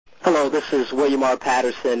Hello, this is William R.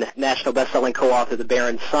 Patterson, national best-selling co-author of The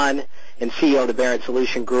Barron's Son and CEO of the Barron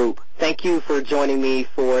Solution Group. Thank you for joining me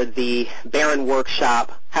for the Barron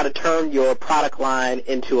Workshop, How to Turn Your Product Line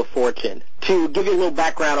into a Fortune. To give you a little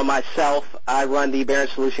background on myself, I run the Barron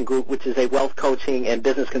Solution Group, which is a wealth coaching and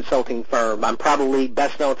business consulting firm. I'm probably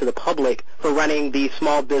best known to the public for running the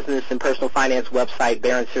small business and personal finance website,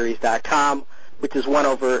 BarronSeries.com, which has won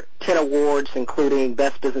over 10 awards, including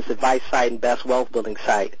Best Business Advice Site and Best Wealth Building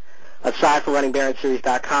Site. Aside from running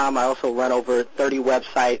BarronSeries.com, I also run over 30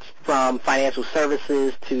 websites, from financial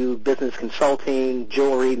services to business consulting,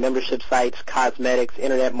 jewelry, membership sites, cosmetics,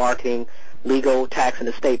 internet marketing, legal, tax, and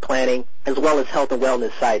estate planning, as well as health and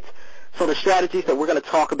wellness sites. So the strategies that we're going to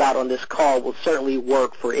talk about on this call will certainly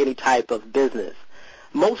work for any type of business.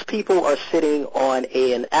 Most people are sitting on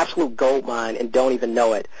an absolute gold mine and don't even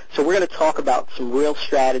know it. So we're going to talk about some real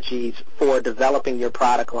strategies for developing your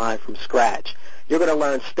product line from scratch. You're going to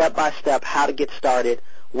learn step-by-step how to get started,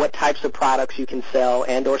 what types of products you can sell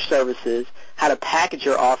and or services, how to package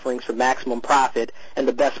your offerings for maximum profit, and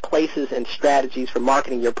the best places and strategies for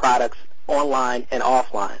marketing your products online and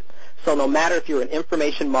offline. So no matter if you're an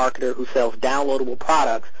information marketer who sells downloadable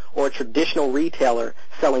products or a traditional retailer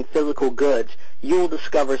selling physical goods, you will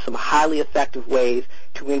discover some highly effective ways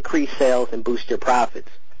to increase sales and boost your profits.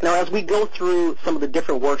 Now, as we go through some of the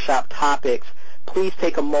different workshop topics, please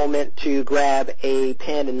take a moment to grab a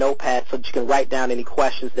pen and notepad so that you can write down any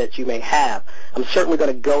questions that you may have. I'm certainly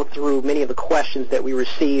going to go through many of the questions that we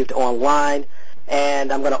received online,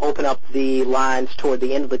 and I'm going to open up the lines toward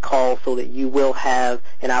the end of the call so that you will have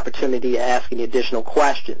an opportunity to ask any additional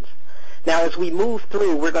questions. Now, as we move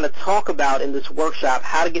through, we're going to talk about in this workshop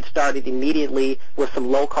how to get started immediately with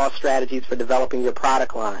some low-cost strategies for developing your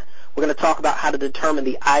product line. We're going to talk about how to determine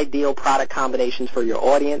the ideal product combinations for your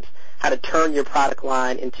audience, how to turn your product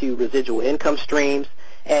line into residual income streams,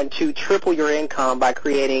 and to triple your income by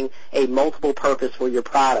creating a multiple purpose for your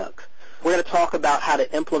products. We're going to talk about how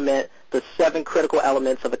to implement the 7 critical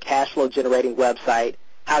elements of a cash flow generating website,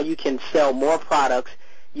 how you can sell more products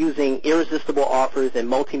using irresistible offers and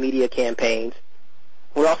multimedia campaigns.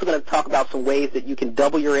 We're also going to talk about some ways that you can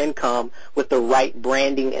double your income with the right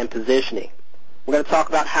branding and positioning. We're going to talk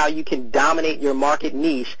about how you can dominate your market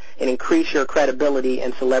niche and increase your credibility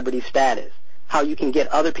and celebrity status, how you can get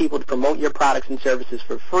other people to promote your products and services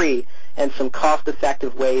for free, and some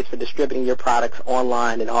cost-effective ways for distributing your products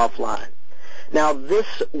online and offline. Now,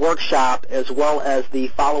 this workshop, as well as the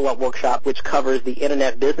follow-up workshop, which covers the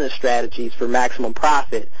Internet business strategies for maximum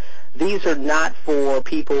profit, these are not for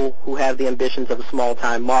people who have the ambitions of a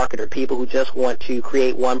small-time marketer, people who just want to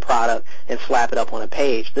create one product and slap it up on a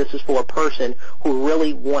page. This is for a person who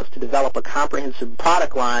really wants to develop a comprehensive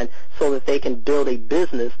product line so that they can build a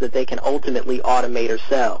business that they can ultimately automate or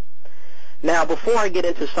sell. Now, before I get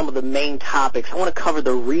into some of the main topics, I want to cover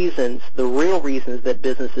the reasons, the real reasons that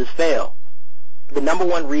businesses fail. The number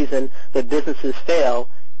one reason that businesses fail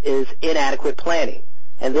is inadequate planning,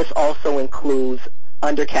 and this also includes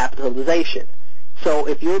undercapitalization. So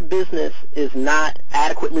if your business is not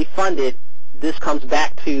adequately funded, this comes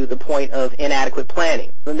back to the point of inadequate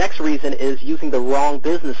planning. The next reason is using the wrong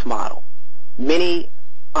business model. Many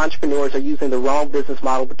entrepreneurs are using the wrong business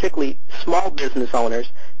model, particularly small business owners,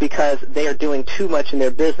 because they are doing too much in their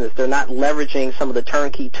business. They're not leveraging some of the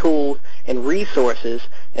turnkey tools and resources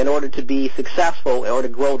in order to be successful or to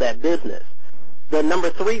grow that business. The number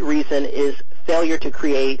 3 reason is failure to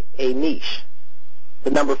create a niche. The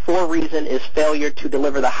number 4 reason is failure to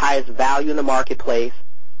deliver the highest value in the marketplace.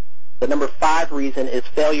 The number 5 reason is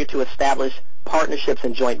failure to establish partnerships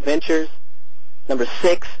and joint ventures. Number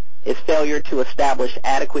 6 is failure to establish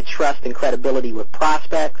adequate trust and credibility with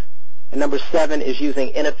prospects. And number 7 is using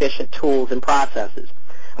inefficient tools and processes.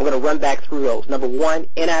 I'm going to run back through those. Number 1,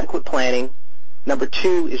 inadequate planning. Number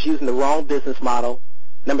 2 is using the wrong business model.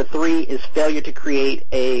 Number 3 is failure to create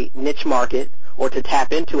a niche market or to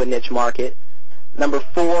tap into a niche market. Number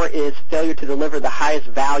 4 is failure to deliver the highest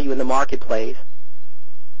value in the marketplace.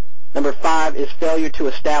 Number 5 is failure to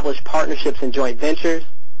establish partnerships and joint ventures.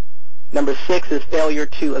 Number 6 is failure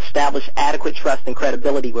to establish adequate trust and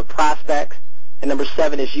credibility with prospects. And number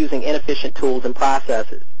 7 is using inefficient tools and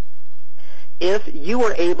processes. If you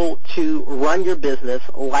are able to run your business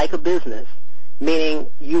like a business, meaning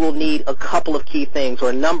you will need a couple of key things or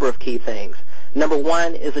a number of key things. Number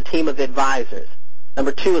 1 is a team of advisors.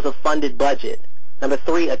 Number 2 is a funded budget. Number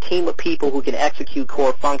 3, a team of people who can execute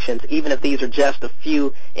core functions, even if these are just a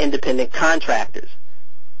few independent contractors.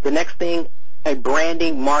 The next thing, a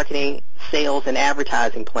branding, marketing, sales, and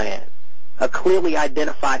advertising plan. A clearly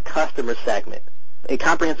identified customer segment. A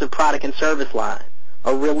comprehensive product and service line.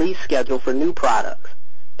 A release schedule for new products.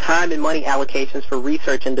 time and money allocations for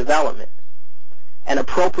research and development, an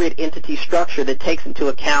appropriate entity structure that takes into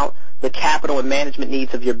account the capital and management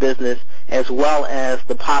needs of your business, as well as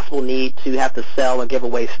the possible need to have to sell or give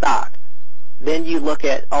away stock. Then you look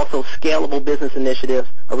at also scalable business initiatives,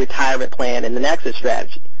 a retirement plan, and an exit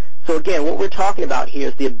strategy. So again, what we're talking about here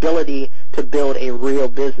is the ability to build a real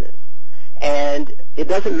business. And it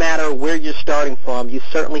doesn't matter where you're starting from, you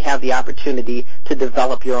certainly have the opportunity to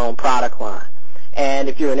develop your own product line. And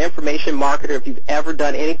if you're an information marketer, if you've ever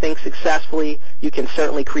done anything successfully, you can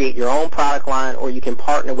certainly create your own product line, or you can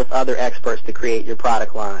partner with other experts to create your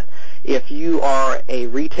product line. If you are a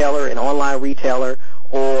retailer, an online retailer,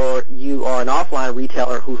 or you are an offline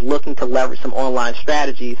retailer who's looking to leverage some online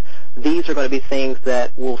strategies, these are going to be things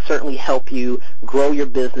that will certainly help you grow your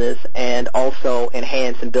business and also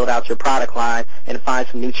enhance and build out your product line and find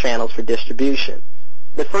some new channels for distribution.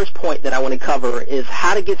 The first point that I want to cover is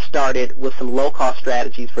how to get started with some low-cost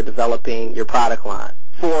strategies for developing your product line.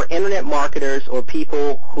 For internet marketers or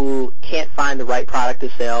people who can't find the right product to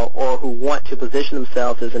sell or who want to position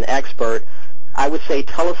themselves as an expert, I would say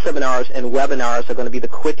teleseminars and webinars are going to be the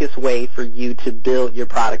quickest way for you to build your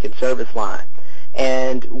product and service line.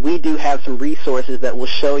 And we do have some resources that will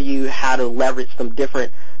show you how to leverage some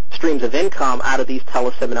different streams of income out of these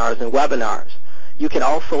teleseminars and webinars. You can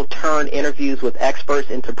also turn interviews with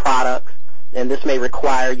experts into products, and this may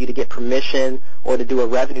require you to get permission or to do a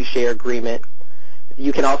revenue share agreement.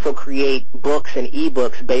 You can also create books and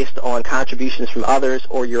ebooks based on contributions from others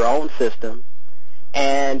or your own system.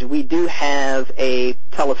 And we do have a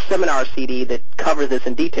teleseminar CD that covers this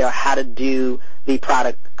in detail, how to do the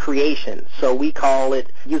product creation. So we call it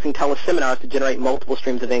using teleseminars to generate multiple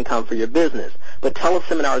streams of income for your business. But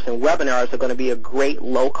teleseminars and webinars are going to be a great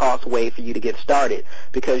low-cost way for you to get started,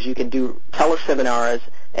 because you can do teleseminars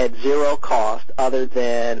at zero cost other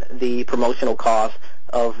than the promotional cost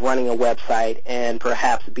of running a website and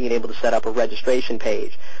perhaps being able to set up a registration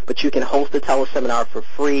page. But you can host a teleseminar for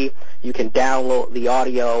free. You can download the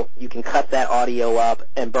audio. You can cut that audio up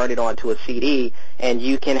and burn it onto a CD, and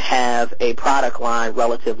you can have a product line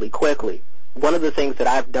relatively quickly. One of the things that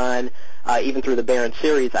I've done, even through the Barron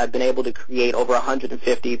series, I've been able to create over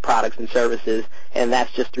 150 products and services, and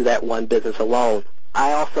that's just through that one business alone.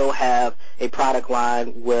 I also have a product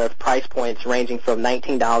line with price points ranging from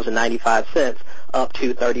 $19.95 up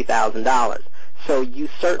to $30,000. So you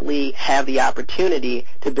certainly have the opportunity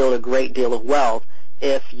to build a great deal of wealth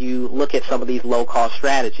if you look at some of these low-cost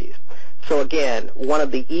strategies. So again, one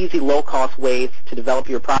of the easy low-cost ways to develop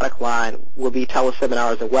your product line will be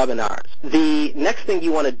teleseminars and webinars. The next thing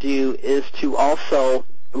you want to do is to also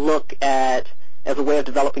look at, as a way of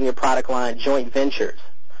developing your product line, joint ventures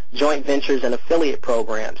and affiliate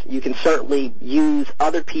programs. You can certainly use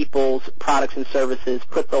other people's products and services,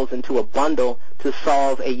 put those into a bundle to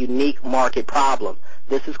solve a unique market problem.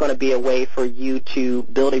 This is going to be a way for you to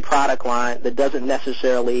build a product line that doesn't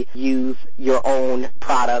necessarily use your own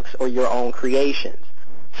products or your own creations.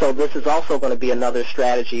 So this is also going to be another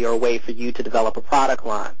strategy or way for you to develop a product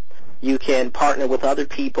line. You can partner with other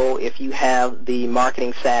people if you have the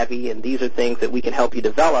marketing savvy, and these are things that we can help you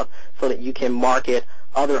develop so that you can market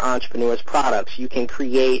other entrepreneurs' products. You can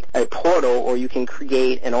create a portal, or you can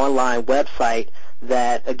create an online website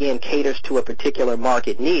that, again, caters to a particular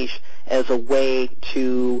market niche as a way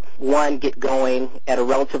to, one, get going at a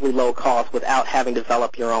relatively low cost without having to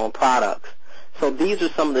develop your own products. So these are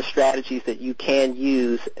some of the strategies that you can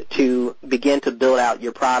use to begin to build out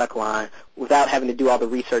your product line without having to do all the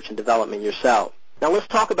research and development yourself. Now let's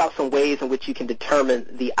talk about some ways in which you can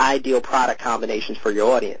determine the ideal product combinations for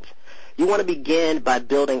your audience. You want to begin by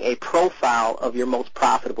building a profile of your most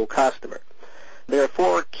profitable customer. There are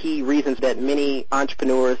 4 key reasons that many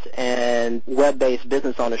entrepreneurs and web-based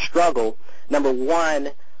business owners struggle. Number 1,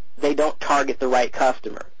 they don't target the right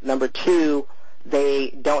customer. Number 2, they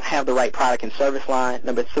don't have the right product and service line.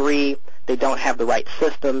 Number 3, they don't have the right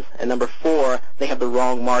systems. And number 4, they have the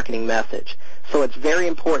wrong marketing message. So it's very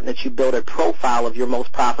important that you build a profile of your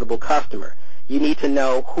most profitable customer. You need to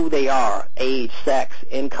know who they are: age, sex,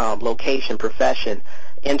 income, location, profession,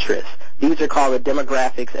 interests. These are called the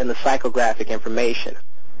demographics and the psychographic information.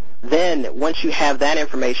 Then, once you have that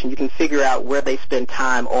information, you can figure out where they spend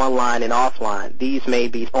time online and offline. These may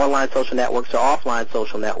be online social networks or offline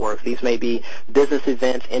social networks. These may be business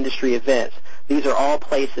events, industry events. These are all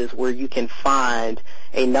places where you can find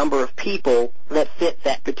a number of people that fit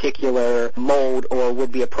that particular mold or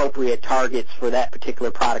would be appropriate targets for that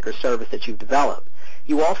particular product or service that you've developed.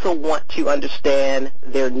 You also want to understand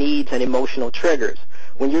their needs and emotional triggers.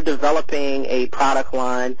 When you're developing a product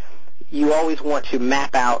line, you always want to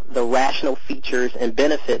map out the rational features and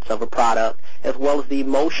benefits of a product as well as the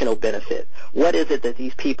emotional benefit. What is it that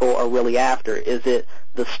these people are really after? Is it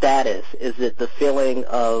the status? Is it the feeling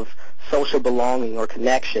of social belonging or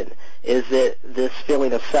connection? Is it this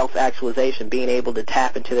feeling of self-actualization, being able to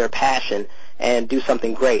tap into their passion and do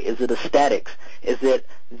something great? Is it aesthetics? Is it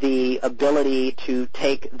the ability to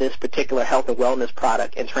take this particular health and wellness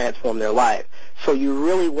product and transform their life? So you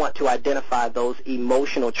really want to identify those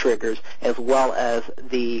emotional triggers as well as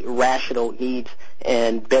the rational needs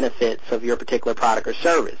and benefits of your particular product or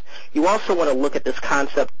service. You also want to look at this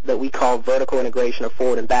concept that we call vertical integration or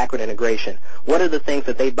forward and backward integration. What are the things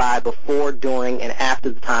that they buy before, during, and after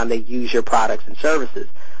the time they use your products and services?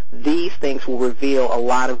 These things will reveal a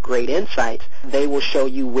lot of great insights. They will show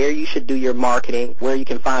you where you should do your marketing, where you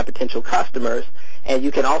can find potential customers, and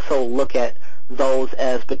you can also look at those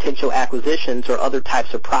as potential acquisitions or other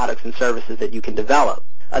types of products and services that you can develop.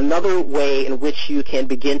 Another way in which you can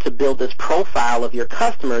begin to build this profile of your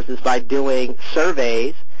customers is by doing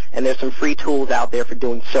surveys, and there's some free tools out there for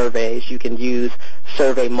doing surveys. You can use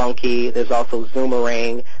SurveyMonkey. There's also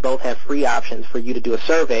Zoomerang. Both have free options for you to do a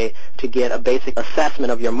survey to get a basic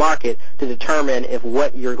assessment of your market to determine if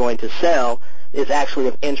what you're going to sell is actually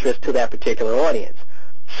of interest to that particular audience.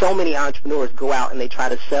 So many entrepreneurs go out and they try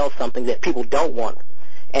to sell something that people don't want.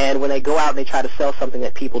 And when they go out and they try to sell something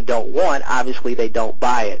that people don't want, obviously they don't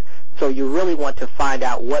buy it. So you really want to find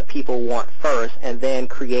out what people want first and then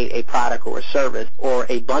create a product or a service or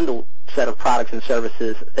a bundled set of products and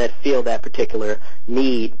services that fill that particular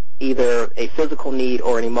need, either a physical need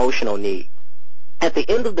or an emotional need. At the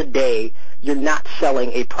end of the day, you're not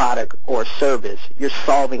selling a product or service. You're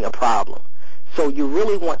solving a problem. So you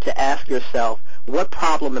really want to ask yourself, what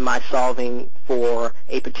problem am I solving for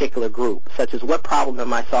a particular group, such as what problem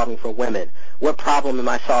am I solving for women? What problem am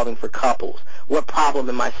I solving for couples? What problem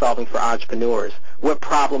am I solving for entrepreneurs? What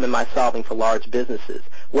problem am I solving for large businesses?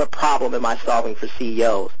 What problem am I solving for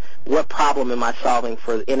CEOs? What problem am I solving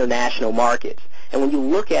for international markets? And when you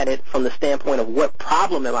look at it from the standpoint of what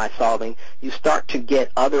problem am I solving, you start to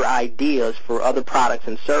get other ideas for other products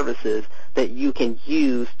and services that you can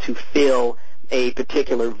use to fill a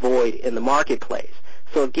particular void in the marketplace.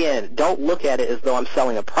 So again, don't look at it as though I'm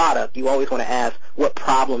selling a product. You always want to ask, what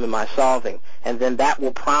problem am I solving? And then that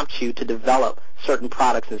will prompt you to develop certain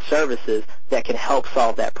products and services that can help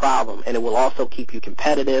solve that problem. And it will also keep you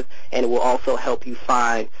competitive, and it will also help you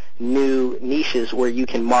find new niches where you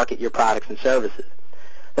can market your products and services.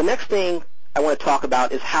 The next thing I want to talk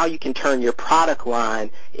about is how you can turn your product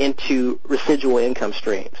line into residual income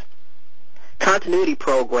streams. Continuity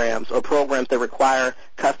programs or programs that require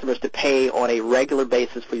customers to pay on a regular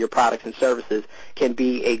basis for your products and services can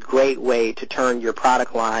be a great way to turn your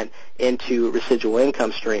product line into residual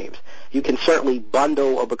income streams. You can certainly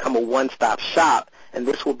bundle or become a one-stop shop, and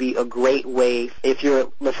this will be a great way if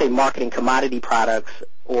you're, let's say, marketing commodity products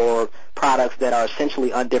or products that are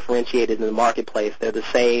essentially undifferentiated in the marketplace. They're the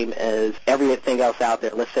same as everything else out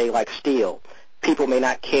there, let's say like steel. People may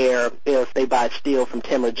not care if they buy steel from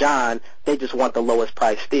Tim or John. They just want the lowest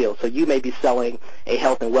price steel. So you may be selling a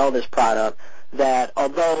health and wellness product that,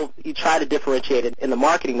 although you try to differentiate it in the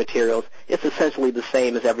marketing materials, it's essentially the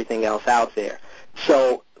same as everything else out there.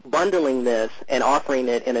 So bundling this and offering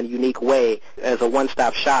it in a unique way as a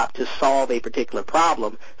one-stop shop to solve a particular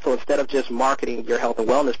problem. So instead of just marketing your health and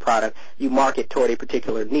wellness product, you market toward a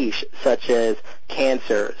particular niche, such as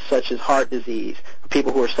cancer, such as heart disease,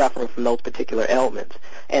 people who are suffering from those particular ailments.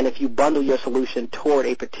 And if you bundle your solution toward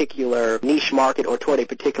a particular niche market or toward a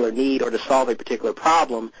particular need or to solve a particular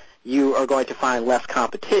problem, you are going to find less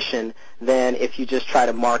competition than if you just try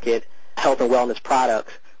to market health and wellness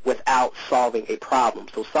products without solving a problem.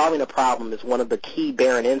 So solving a problem is one of the key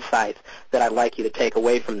Barron insights that I'd like you to take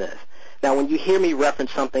away from this. Now, when you hear me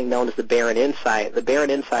reference something known as the Barron Insight, the Barron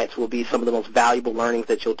Insights will be some of the most valuable learnings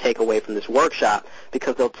that you'll take away from this workshop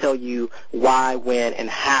because they'll tell you why, when, and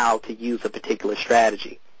how to use a particular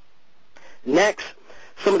strategy. Next,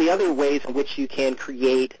 some of the other ways in which you can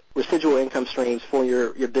create residual income streams for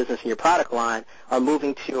your business and your product line are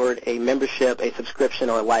moving toward a membership, a subscription,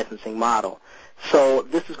 or a licensing model. So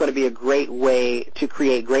this is going to be a great way to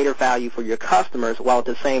create greater value for your customers while at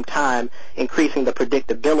the same time increasing the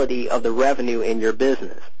predictability of the revenue in your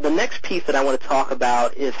business. The next piece that I want to talk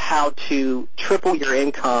about is how to triple your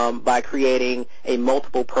income by creating a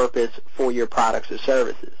multiple purpose for your products or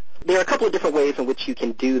services. There are a couple of different ways in which you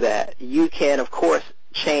can do that. You can, of course,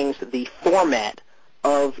 change the format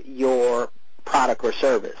of your product or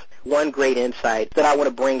service. One great insight that I want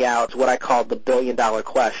to bring out is what I call the billion-dollar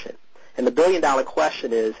question. And the billion-dollar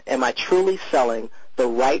question is, am I truly selling the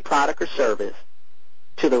right product or service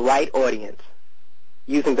to the right audience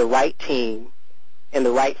using the right team in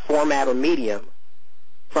the right format or medium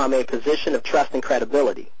from a position of trust and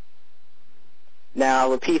credibility. Now,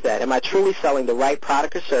 I'll repeat that. Am I truly selling the right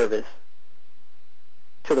product or service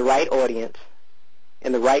to the right audience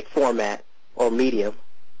in the right format or medium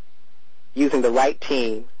using the right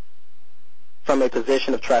team from a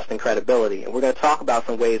position of trust and credibility? And we're going to talk about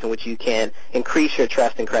some ways in which you can increase your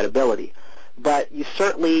trust and credibility. But you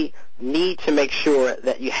certainly need to make sure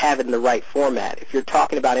that you have it in the right format. If you're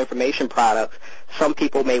talking about information products, some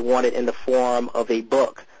people may want it in the form of a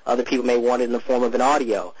book. Other people may want it in the form of an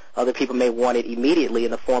audio. Other people may want it immediately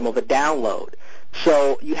in the form of a download.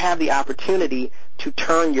 So you have the opportunity to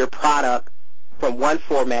turn your product from one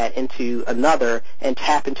format into another and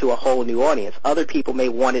tap into a whole new audience. Other people may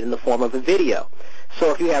want it in the form of a video.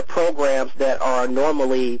 So if you have programs that are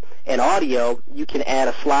normally an audio, you can add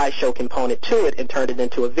a slideshow component to it and turn it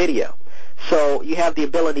into a video. So you have the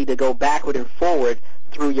ability to go backward and forward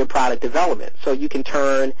through your product development. So you can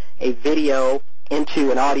turn a video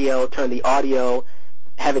into an audio, turn the audio,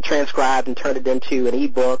 have it transcribed and turn it into an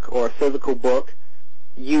ebook or a physical book.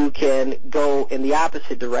 You can go in the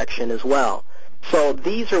opposite direction as well. So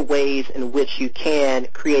these are ways in which you can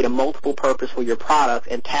create a multiple purpose for your product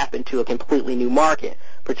and tap into a completely new market.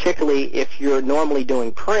 Particularly if you're normally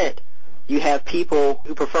doing print, you have people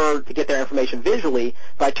who prefer to get their information visually.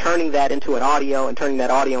 By turning that into an audio and turning that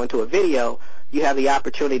audio into a video, you have the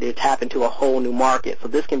opportunity to tap into a whole new market. So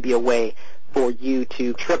this can be a way for you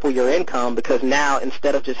to triple your income, because now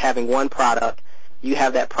instead of just having one product, you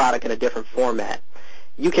have that product in a different format.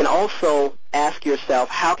 You can also ask yourself,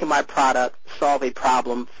 how can my product solve a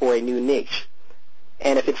problem for a new niche?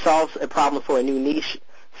 And if it solves a problem for a new niche,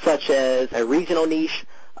 such as a regional niche,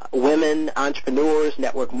 women, entrepreneurs,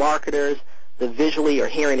 network marketers, the visually or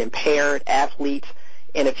hearing impaired, athletes,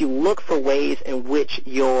 and if you look for ways in which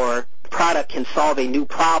your product can solve a new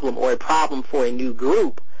problem or a problem for a new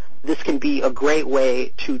group, this can be a great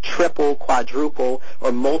way to triple, quadruple,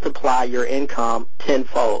 or multiply your income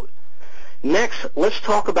tenfold. Next, let's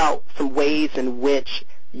talk about some ways in which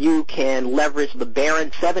you can leverage the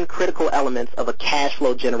Barron 7 critical elements of a cash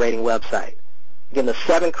flow generating website. Again, the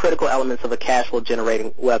 7 critical elements of a cash flow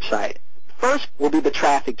generating website. First will be the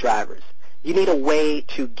traffic drivers. You need a way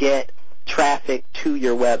to get traffic to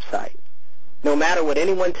your website. No matter what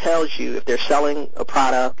anyone tells you, if they're selling a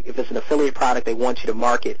product, if it's an affiliate product they want you to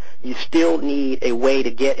market, you still need a way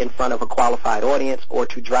to get in front of a qualified audience or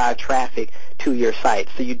to drive traffic to your site.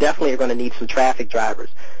 So you definitely are going to need some traffic drivers.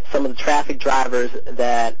 Some of the traffic drivers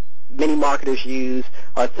that many marketers use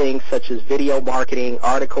are things such as video marketing,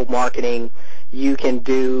 article marketing. You can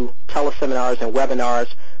do teleseminars and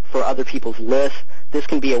webinars for other people's lists. This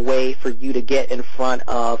can be a way for you to get in front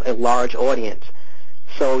of a large audience.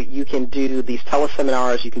 So you can do these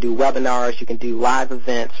teleseminars, you can do webinars, you can do live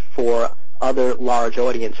events for other large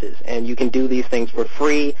audiences. And you can do these things for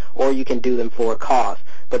free or you can do them for a cost.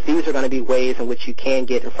 But these are going to be ways in which you can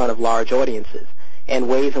get in front of large audiences and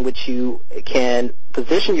ways in which you can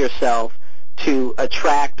position yourself to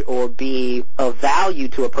attract or be of value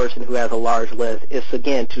to a person who has a large list is,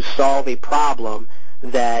 again, to solve a problem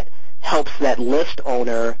that helps that list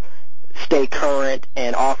owner stay current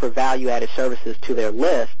and offer value-added services to their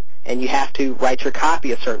list. And you have to write your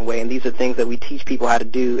copy a certain way, and these are things that we teach people how to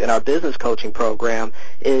do in our business coaching program,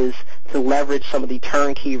 is to leverage some of the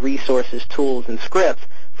turnkey resources, tools, and scripts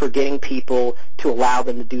for getting people to allow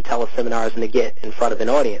them to do teleseminars and to get in front of an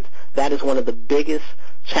audience. That is one of the biggest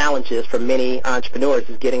challenges for many entrepreneurs,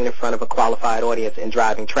 is getting in front of a qualified audience and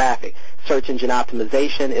driving traffic. Search engine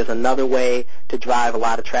optimization is another way to drive a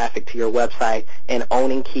lot of traffic to your website, and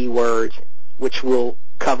owning keywords, which we'll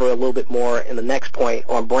cover a little bit more in the next point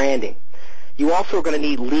on branding. You also are going to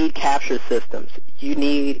need lead capture systems. You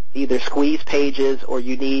need either squeeze pages or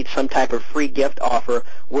you need some type of free gift offer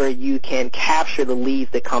where you can capture the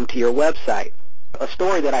leads that come to your website. A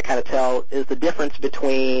story that I kind of tell is the difference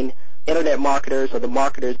between internet marketers or the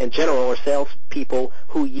marketers in general or salespeople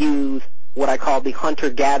who use what I call the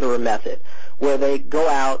hunter-gatherer method, where they go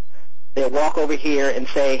out, they'll walk over here and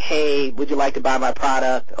say, hey, would you like to buy my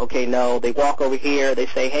product? Okay, no. They walk over here, they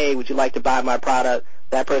say, hey, would you like to buy my product?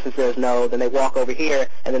 That person says no. Then they walk over here,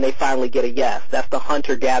 and then they finally get a yes. That's the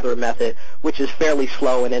hunter-gatherer method, which is fairly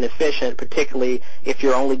slow and inefficient, particularly if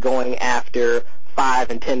you're only going after $5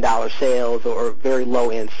 and $10 sales or very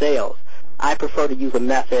low-end sales. I prefer to use a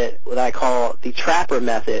method, what I call the trapper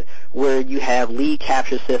method, where you have lead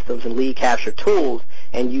capture systems and lead capture tools,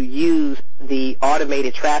 and you use the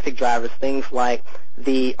automated traffic drivers, things like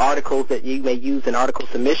the articles that you may use in article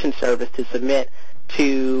submission service to submit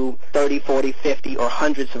to 30, 40, 50, or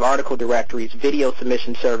hundreds of article directories, video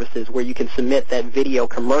submission services where you can submit that video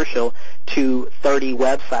commercial to 30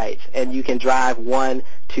 websites, and you can drive 1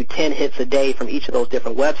 to 10 hits a day from each of those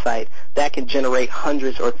different websites. That can generate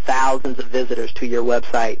hundreds or thousands of visitors to your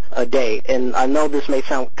website a day. And I know this may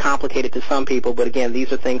sound complicated to some people, but again,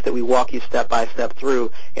 these are things that we walk you step by step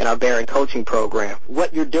through in our Barron coaching program.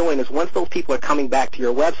 What you're doing is once those people are coming back to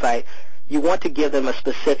your website, you want to give them a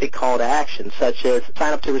specific call to action, such as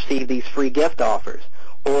sign up to receive these free gift offers,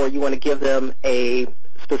 or you want to give them a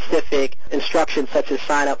specific instruction such as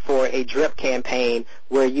sign up for a drip campaign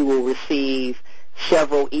where you will receive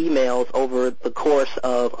several emails over the course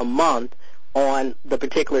of a month on the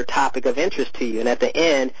particular topic of interest to you. And at the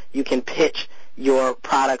end, you can pitch your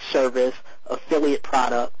product, service, affiliate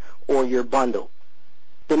product, or your bundle.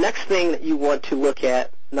 The next thing that you want to look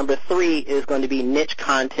at, number 3, is going to be niche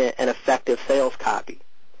content and effective sales copy.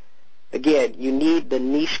 Again, you need the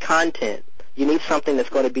niche content. You need something that's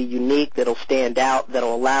going to be unique, that'll stand out,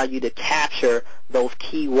 that'll allow you to capture those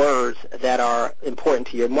key words that are important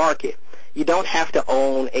to your market. You don't have to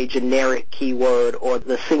own a generic keyword or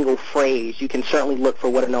the single phrase. You can certainly look for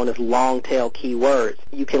what are known as long-tail keywords.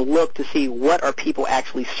 You can look to see what are people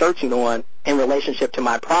actually searching on in relationship to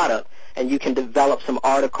my product, and you can develop some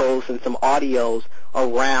articles and some audios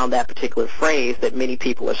around that particular phrase that many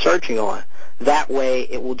people are searching on. That way,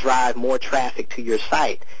 it will drive more traffic to your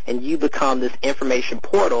site, and you become this information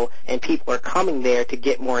portal, and people are coming there to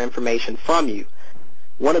get more information from you.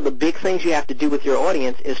 One of the big things you have to do with your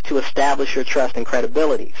audience is to establish your trust and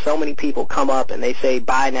credibility. So many people come up and they say,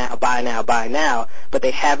 buy now, buy now, buy now, but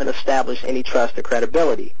they haven't established any trust or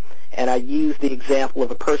credibility. And I use the example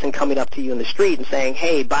of a person coming up to you in the street and saying,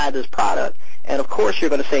 hey, buy this product. And, of course,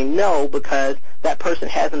 you're going to say no because that person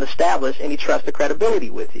hasn't established any trust or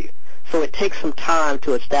credibility with you. So it takes some time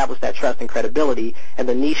to establish that trust and credibility, and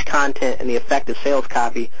the niche content and the effective sales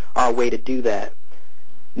copy are a way to do that.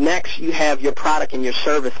 Next, you have your product and your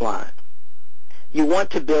service line. You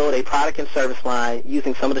want to build a product and service line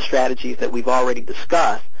using some of the strategies that we've already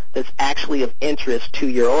discussed that's actually of interest to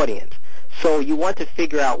your audience. So you want to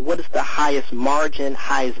figure out what is the highest margin,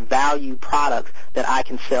 highest value product that I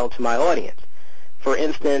can sell to my audience. For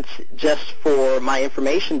instance, just for my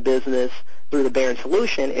information business through the Barron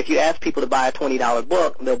Solution, if you ask people to buy a $20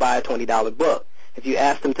 book, they'll buy a $20 book. If you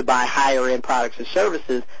ask them to buy higher-end products and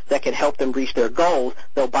services that can help them reach their goals,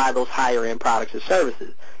 they'll buy those higher-end products and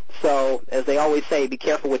services. So, as they always say, be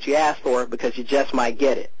careful what you ask for because you just might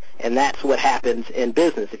get it. And that's what happens in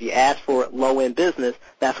business. If you ask for low-end business,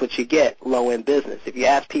 that's what you get, low-end business. If you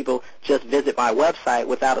ask people, just visit my website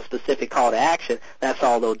without a specific call to action, that's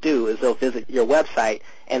all they'll do is they'll visit your website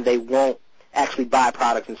and they won't actually buy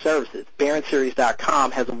products and services.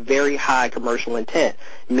 BarronSeries.com has a very high commercial intent,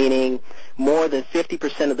 meaning more than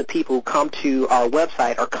 50% of the people who come to our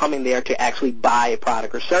website are coming there to actually buy a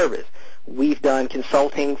product or service. We've done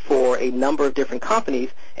consulting for a number of different companies,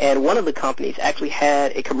 and one of the companies actually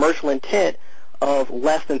had a commercial intent of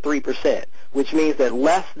less than 3%, which means that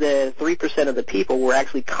less than 3% of the people were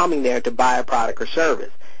actually coming there to buy a product or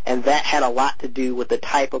service. And that had a lot to do with the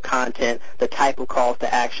type of content, the type of calls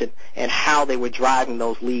to action, and how they were driving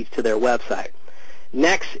those leads to their website.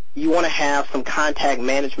 Next, you want to have some contact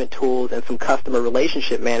management tools and some customer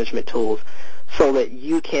relationship management tools so that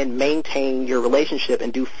you can maintain your relationship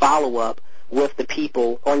and do follow-up with the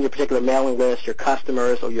people on your particular mailing list, your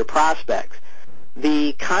customers, or your prospects.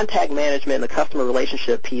 The contact management and the customer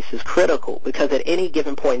relationship piece is critical because at any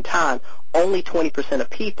given point in time, only 20% of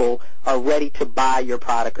people are ready to buy your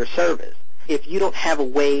product or service. If you don't have a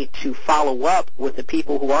way to follow up with the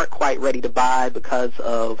people who aren't quite ready to buy because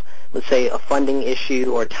of, let's say, a funding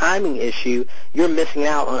issue or a timing issue, you're missing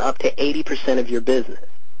out on up to 80% of your business.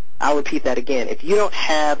 I'll repeat that again. If you don't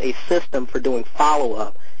have a system for doing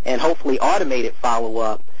follow-up and hopefully automated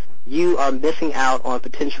follow-up, you are missing out on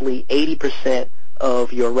potentially 80%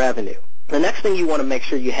 of your revenue. The next thing you want to make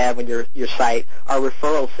sure you have on your site are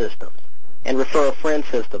referral systems and referral friend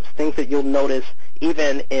systems, things that you'll notice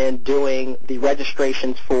even in doing the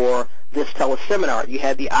registrations for this teleseminar. You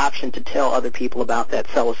have the option to tell other people about that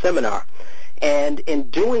teleseminar. And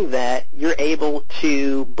in doing that, you're able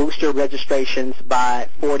to boost your registrations by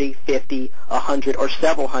 40, 50, 100, or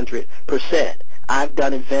several 100%. I've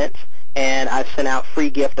done events, and I've sent out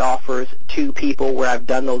free gift offers to people where I've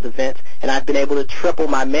done those events, and I've been able to triple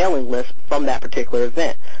my mailing list from that particular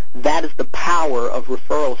event. That is the power of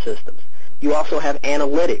referral systems. You also have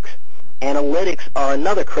analytics. Analytics are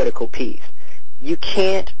another critical piece. You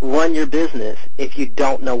can't run your business if you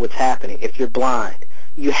don't know what's happening, if you're blind.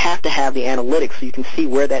 You have to have the analytics so you can see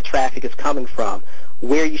where that traffic is coming from,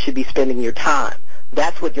 where you should be spending your time.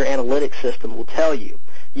 That's what your analytics system will tell you.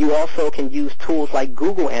 You also can use tools like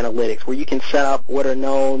Google Analytics, where you can set up what are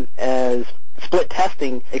known as split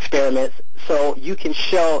testing experiments, so you can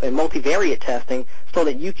show, and multivariate testing, so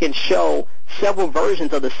that you can show several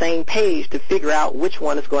versions of the same page to figure out which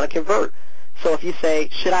one is going to convert. So if you say,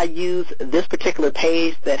 should I use this particular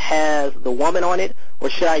page that has the woman on it, or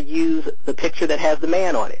should I use the picture that has the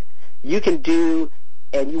man on it? You can do,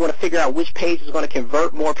 and you want to figure out which page is going to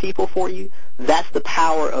convert more people for you. That's the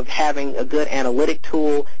power of having a good analytic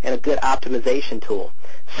tool and a good optimization tool.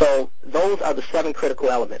 So those are the 7 critical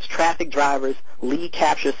elements: traffic drivers, lead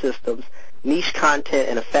capture systems, niche content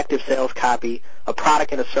and effective sales copy, a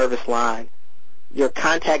product and a service line, your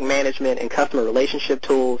contact management and customer relationship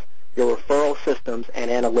tools, your referral systems, and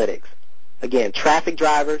analytics. Again, traffic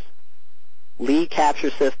drivers, lead capture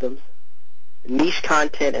systems, niche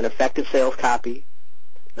content and effective sales copy.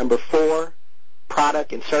 Number 4,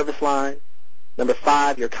 product and service line. Number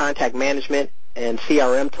 5, your contact management and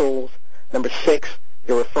CRM tools. Number 6,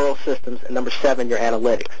 your referral systems. And number 7, your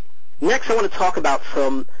analytics. Next, I want to talk about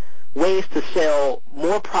some ways to sell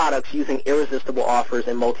more products using irresistible offers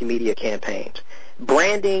and multimedia campaigns.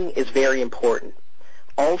 Branding is very important.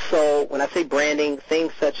 Also, when I say branding,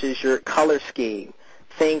 things such as your color scheme,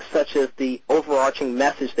 things such as the overarching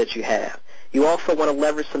message that you have. You also want to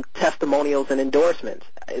leverage some testimonials and endorsements.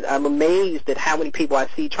 I'm amazed at how many people I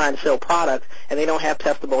see trying to sell products and they don't have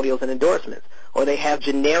testimonials and endorsements, or they have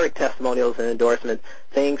generic testimonials and endorsements,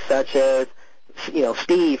 things such as,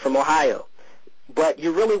 Steve from Ohio. But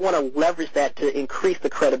you really want to leverage that to increase the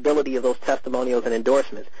credibility of those testimonials and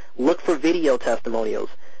endorsements. Look for video testimonials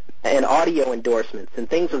and audio endorsements and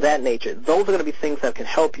things of that nature. Those are going to be things that can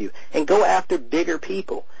help you. And go after bigger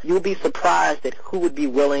people. You'll be surprised at who would be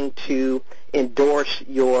willing to endorse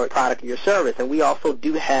your product or your service. And we also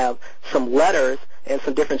do have some letters and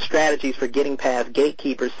some different strategies for getting past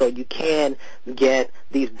gatekeepers, so you can get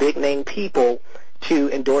these big-name people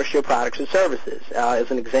to endorse your products and services.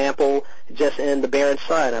 As an example, just in the Barron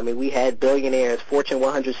Sun, we had billionaires, Fortune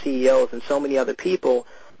 100 CEOs, and so many other people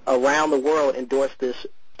around the world endorse this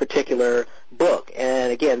particular book.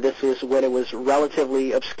 And again, this was when it was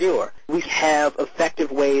relatively obscure. We have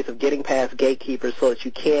effective ways of getting past gatekeepers so that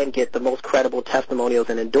you can get the most credible testimonials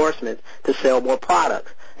and endorsements to sell more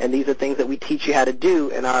products. And these are things that we teach you how to do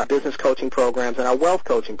in our business coaching programs and our wealth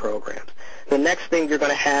coaching programs. The next thing you're going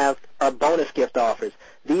to have are bonus gift offers.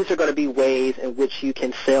 These are going to be ways in which you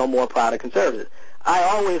can sell more products and services. I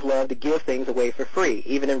always love to give things away for free.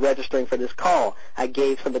 Even in registering for this call, I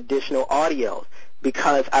gave some additional audios,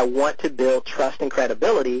 because I want to build trust and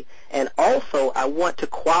credibility, and also I want to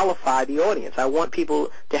qualify the audience. I want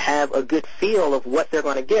people to have a good feel of what they're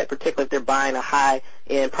going to get, particularly if they're buying a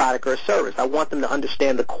high-end product or service. I want them to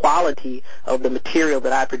understand the quality of the material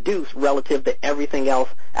that I produce relative to everything else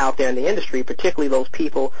out there in the industry, particularly those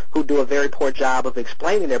people who do a very poor job of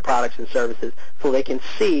explaining their products and services, so they can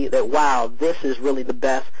see that, wow, this is really the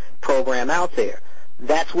best program out there.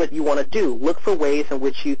 That's what you want to do. Look for ways in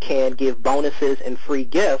which you can give bonuses and free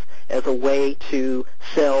gifts as a way to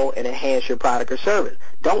sell and enhance your product or service.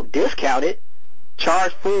 Don't discount it.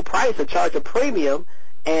 Charge full price or charge a premium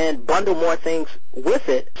and bundle more things with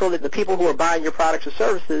it so that the people who are buying your products or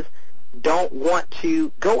services don't want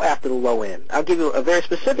to go after the low end. I'll give you a very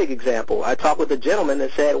specific example. I talked with a gentleman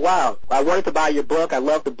that said, wow, I wanted to buy your book. I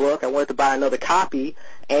love the book. I wanted to buy another copy,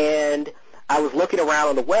 and I was looking around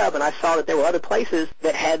on the web, and I saw that there were other places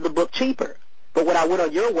that had the book cheaper. But when I went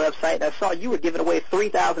on your website and I saw you were giving away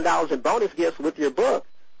 $3,000 in bonus gifts with your book,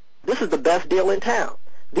 this is the best deal in town.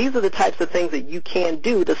 These are the types of things that you can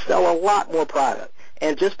do to sell a lot more product.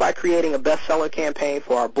 And just by creating a bestseller campaign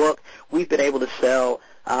for our book, we've been able to sell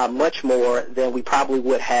much more than we probably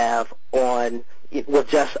would have with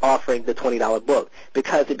just offering the $20 book,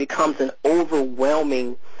 because it becomes an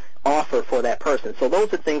overwhelming offer for that person. So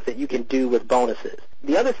those are things that you can do with bonuses.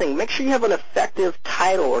 The other thing, make sure you have an effective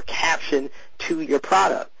title or caption to your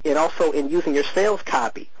product, and also in using your sales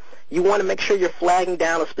copy. You want to make sure you're flagging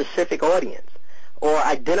down a specific audience, or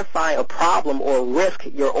identify a problem or risk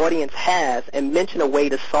your audience has and mention a way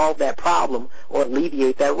to solve that problem or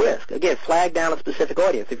alleviate that risk. Again, flag down a specific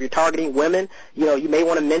audience. If you're targeting women, you may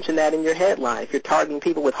want to mention that in your headline. If you're targeting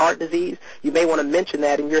people with heart disease, you may want to mention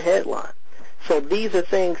that in your headline. So these are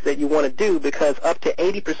things that you want to do, because up to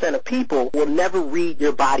 80% of people will never read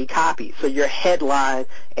your body copy. So your headline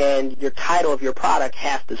and your title of your product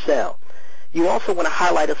has to sell. You also want to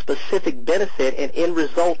highlight a specific benefit and end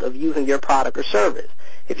result of using your product or service.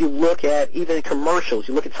 If you look at even commercials,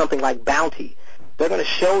 you look at something like Bounty, they're going to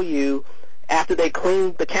show you after they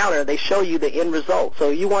clean the counter, they show you the end result. So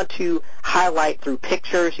you want to highlight through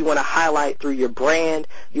pictures. You want to highlight through your brand.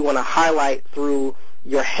 You want to highlight through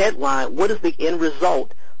your headline. What is the end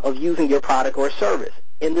result of using your product or service?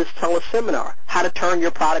 In this teleseminar, how to turn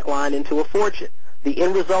your product line into a fortune. The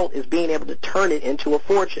end result is being able to turn it into a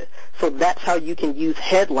fortune. So that's how you can use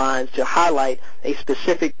headlines to highlight a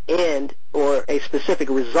specific end or a specific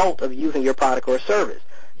result of using your product or service.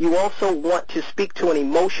 You also want to speak to an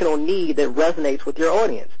emotional need that resonates with your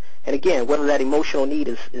audience. And again, whether that emotional need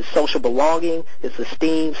is social belonging, it's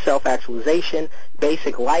esteem, self-actualization,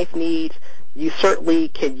 basic life needs, you certainly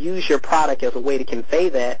can use your product as a way to convey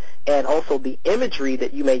that, and also the imagery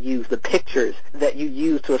that you may use, the pictures that you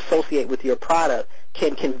use to associate with your product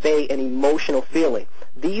can convey an emotional feeling.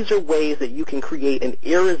 These are ways that you can create an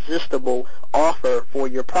irresistible offer for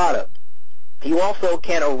your product. You also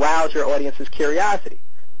can arouse your audience's curiosity.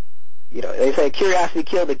 You know, they say curiosity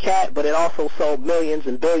killed the cat, but it also sold millions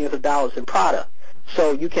and billions of dollars in product.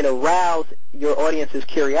 So you can arouse your audience's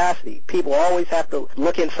curiosity. People always have to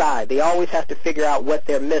look inside. They always have to figure out what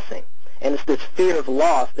they're missing. And it's this fear of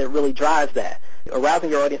loss that really drives that. Arousing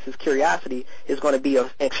your audience's curiosity is going to be an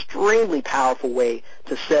extremely powerful way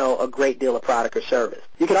to sell a great deal of product or service.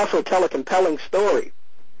 You can also tell a compelling story.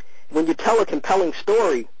 When you tell a compelling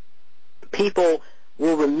story, people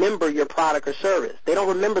will remember your product or service. They don't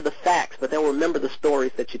remember the facts, but they'll remember the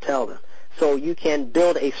stories that you tell them. So you can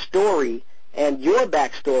build a story and your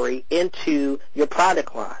backstory into your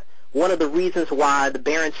product line. One of the reasons why the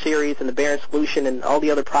Barron series and the Barron Solution and all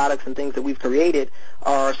the other products and things that we've created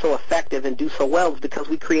are so effective and do so well is because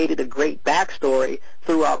we created a great backstory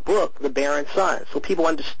through our book, The Barron Son. So people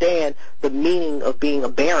understand the meaning of being a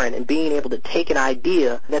Barron and being able to take an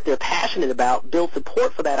idea that they're passionate about, build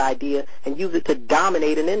support for that idea, and use it to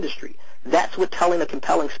dominate an industry. That's what telling a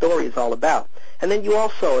compelling story is all about. And then you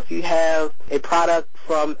also, if you have a product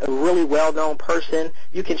from a really well-known person,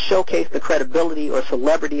 you can showcase the credibility or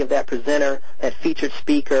celebrity of that presenter, that featured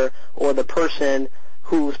speaker, or the person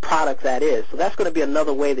whose product that is. So that's going to be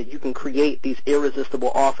another way that you can create these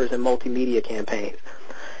irresistible offers and multimedia campaigns.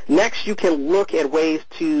 Next, you can look at ways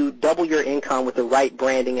to double your income with the right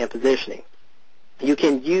branding and positioning. You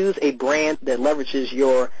can use a brand that leverages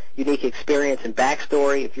your unique experience and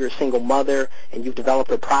backstory. If you're a single mother and you've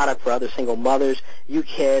developed a product for other single mothers, you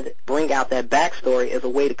can bring out that backstory as a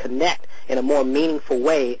way to connect in a more meaningful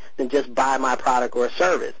way than just buy my product or a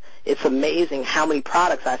service. It's amazing how many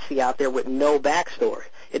products I see out there with no backstory.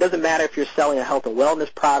 It doesn't matter if you're selling a health and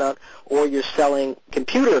wellness product or you're selling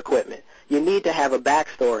computer equipment. You need to have a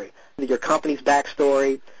backstory, your company's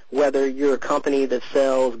backstory, whether you're a company that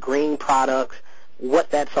sells green products,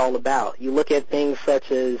 what that's all about. You look at things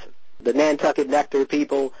such as the Nantucket Nectar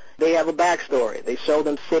people, they have a backstory. They show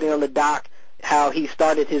them sitting on the dock how he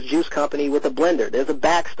started his juice company with a blender. There's a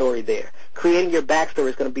backstory there. Creating your backstory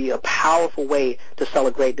is going to be a powerful way to sell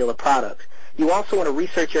a great deal of products. You also want to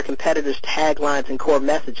research your competitors' taglines and core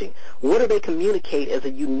messaging. What do they communicate as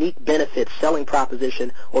a unique benefit, selling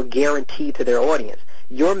proposition, or guarantee to their audience?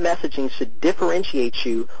 Your messaging should differentiate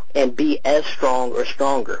you and be as strong or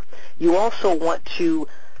stronger. You also want to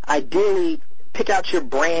ideally pick out your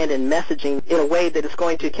brand and messaging in a way that is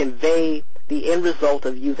going to convey the end result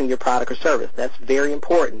of using your product or service. That's very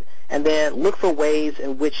important. And then look for ways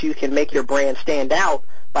in which you can make your brand stand out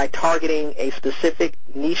by targeting a specific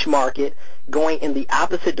niche market, going in the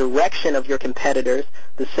opposite direction of your competitors,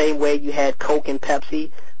 the same way you had Coke and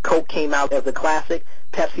Pepsi. Coke came out as a classic.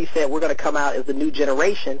 Pepsi said, we're going to come out as the new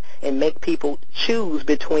generation and make people choose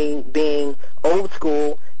between being old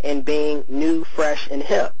school and being new, fresh, and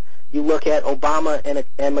hip. You look at Obama and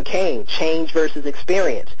McCain, change versus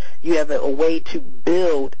experience. You have a way to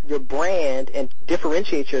build your brand and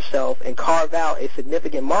differentiate yourself and carve out a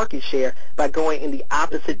significant market share by going in the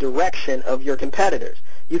opposite direction of your competitors.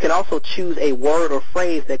 You can also choose a word or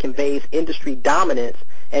phrase that conveys industry dominance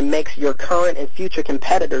and makes your current and future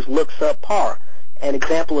competitors look subpar. An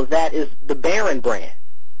example of that is the Barron brand.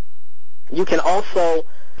 You can also,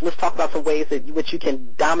 let's talk about some ways in which you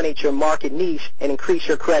can dominate your market niche and increase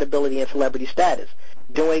your credibility and celebrity status.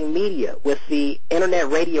 Doing media. With the internet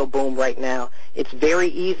radio boom right now, it's very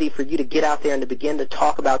easy for you to get out there and to begin to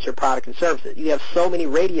talk about your product and services. You have so many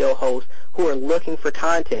radio hosts who are looking for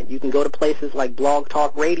content. You can go to places like Blog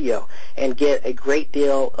Talk Radio and get a great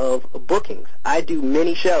deal of bookings. I do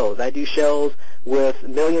many shows. I do shows with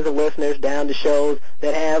millions of listeners down to shows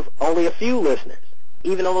that have only a few listeners.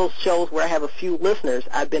 Even on those shows where I have a few listeners,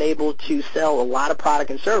 I've been able to sell a lot of product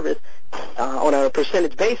and service on a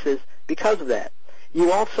percentage basis because of that.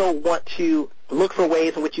 You also want to look for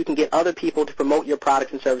ways in which you can get other people to promote your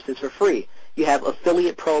products and services for free. You have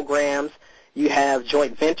affiliate programs. you have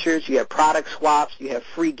joint ventures, you have product swaps, you have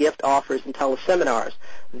free gift offers and teleseminars.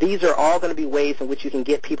 These are all going to be ways in which you can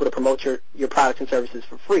get people to promote your products and services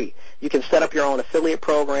for free. You can set up your own affiliate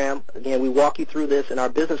program. Again, we walk you through this in our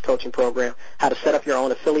business coaching program, how to set up your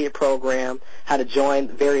own affiliate program, how to join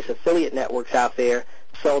various affiliate networks out there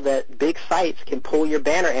so that big sites can pull your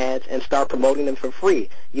banner ads and start promoting them for free.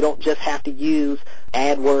 You don't just have to use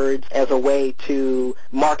AdWords as a way to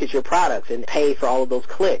market your products and pay for all of those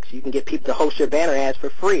clicks. You can get people to host your banner ads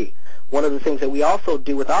for free. One of the things that we also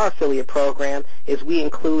do with our affiliate program is we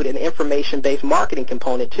include an information-based marketing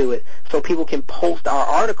component to it so people can post our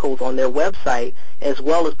articles on their website as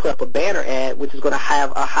well as put up a banner ad, which is going to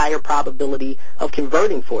have a higher probability of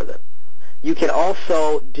converting for them. You can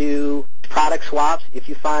also do product swaps. If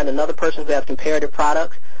you find another person who has comparative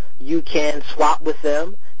products, you can swap with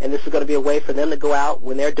them, and this is going to be a way for them to go out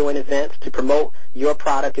when they're doing events to promote your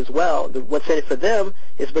product as well. What's in it for them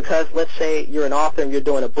is because, let's say you're an author and you're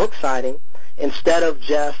doing a book signing, instead of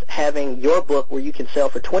just having your book where you can sell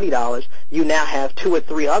for $20, you now have 2 or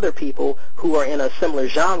 3 other people who are in a similar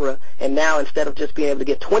genre, and now instead of just being able to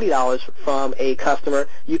get $20 from a customer,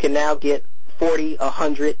 you can now get 40,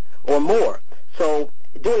 100, or more. So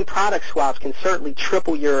doing product swaps can certainly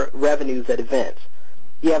triple your revenues at events.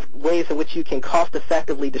 You have ways in which you can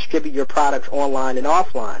cost-effectively distribute your products online and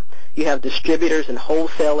offline. You have distributors and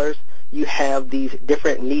wholesalers. You have these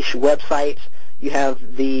different niche websites. You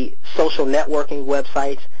have the social networking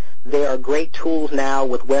websites. There are great tools now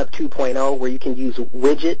with Web 2.0 where you can use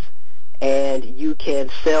widgets and you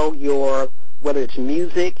can sell whether it's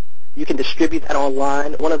music, you can distribute that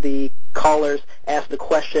online. One of the callers asked the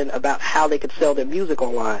question about how they could sell their music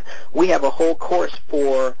online. We have a whole course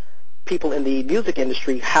for people in the music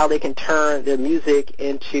industry, how they can turn their music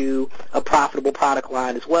into a profitable product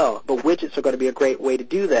line as well. But widgets are going to be a great way to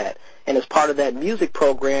do that. And as part of that music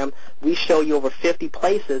program, we show you over 50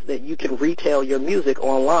 places that you can retail your music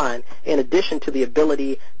online, in addition to the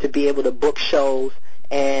ability to be able to book shows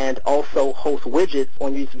and also host widgets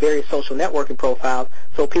on these various social networking profiles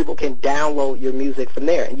so people can download your music from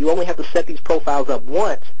there. And you only have to set these profiles up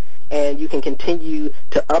once, and you can continue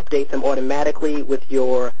to update them automatically with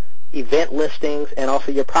your event listings and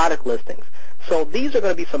also your product listings. So these are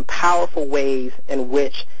going to be some powerful ways in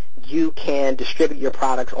which you can distribute your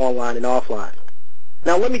products online and offline.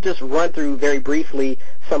 Now let me just run through very briefly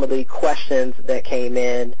some of the questions that came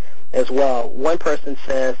in as well. One person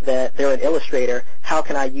says that they're an illustrator. How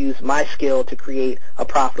can I use my skill to create a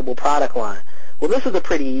profitable product line? Well, this is a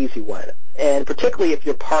pretty easy one, and particularly if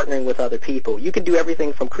you're partnering with other people. You can do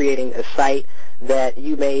everything from creating a site that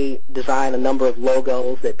you may design a number of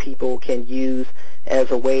logos that people can use as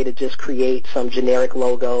a way to just create some generic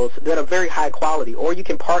logos that are very high quality. Or you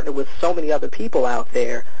can partner with so many other people out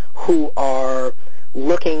there who are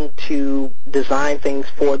looking to design things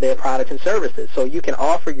for their products and services. So you can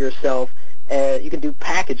offer yourself, you can do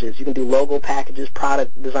packages. You can do logo packages,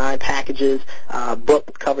 product design packages,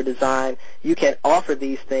 book cover design. You can offer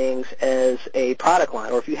these things as a product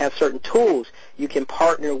line. Or if you have certain tools, you can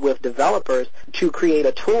partner with developers to create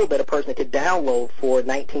a tool that a person could download for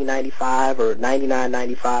 $19.95 or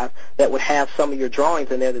 $99.95 that would have some of your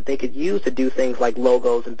drawings in there that they could use to do things like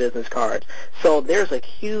logos and business cards. So there's a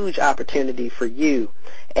huge opportunity for you.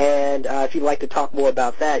 And if you'd like to talk more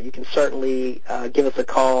about that, you can certainly give us a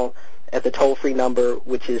call at the toll-free number,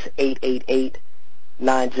 which is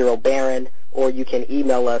 888-90-BARON, or you can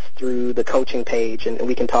email us through the coaching page, and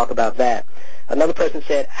we can talk about that. Another person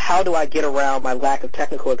said, how do I get around my lack of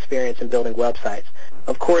technical experience in building websites?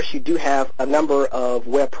 Of course, you do have a number of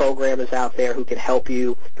web programmers out there who can help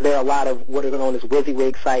you. There are a lot of what are known as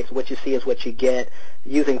WYSIWYG sites. What you see is what you get,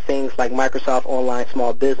 using things like Microsoft Online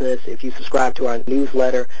Small Business. If you subscribe to our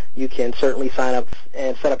newsletter, you can certainly sign up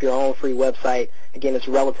and set up your own free website. Again, it's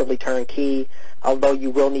relatively turnkey, although you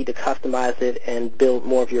will need to customize it and build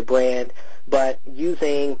more of your brand. But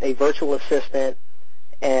using a virtual assistant,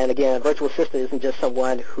 and again, a virtual assistant isn't just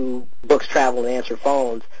someone who books travel and answers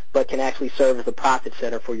phones, but can actually serve as a profit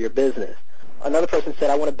center for your business. Another person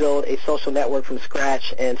said, I want to build a social network from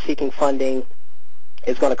scratch, and seeking funding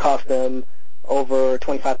is going to cost them over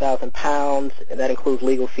 £25,000, and that includes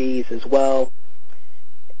legal fees as well.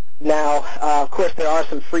 Now, of course, there are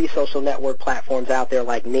some free social network platforms out there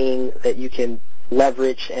like Ning that you can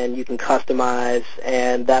leverage and you can customize,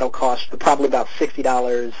 and that'll cost probably about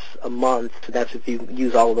 $60 a month. So that's if you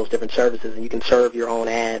use all of those different services, and you can serve your own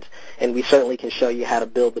ads. And we certainly can show you how to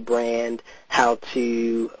build the brand, how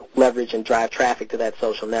to leverage and drive traffic to that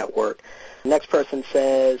social network. The next person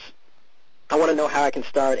says, I want to know how I can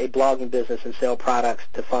start a blogging business and sell products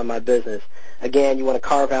to fund my business. Again, you want to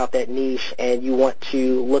carve out that niche, and you want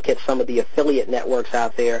to look at some of the affiliate networks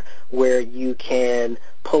out there where you can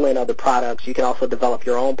pull in other products. You can also develop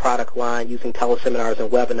your own product line using teleseminars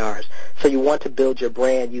and webinars. So you want to build your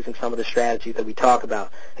brand using some of the strategies that we talk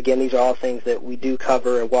about. Again, these are all things that we do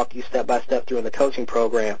cover and walk you step by step through in the coaching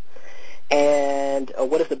program. And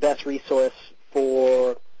what is the best resource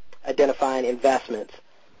for identifying investments?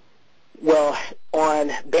 Well, on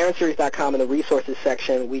BaronSeries.com in the resources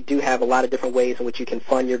section, we do have a lot of different ways in which you can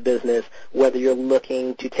fund your business, whether you're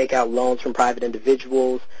looking to take out loans from private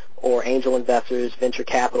individuals or angel investors, venture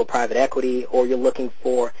capital, private equity, or you're looking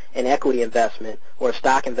for an equity investment or a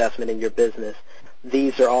stock investment in your business.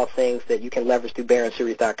 These are all things that you can leverage through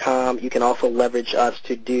BaronSeries.com. You can also leverage us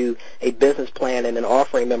to do a business plan and an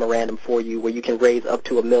offering memorandum for you where you can raise up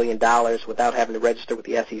to $1 million without having to register with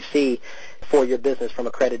the SEC for your business from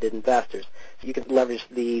accredited investors. You can leverage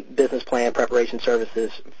the business plan preparation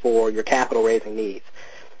services for your capital raising needs.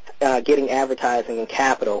 Getting advertising and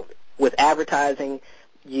capital. With advertising,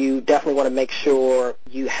 you definitely want to make sure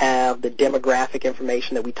you have the demographic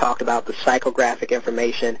information that we talked about, the psychographic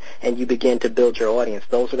information, and you begin to build your audience.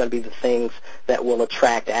 Those are going to be the things that will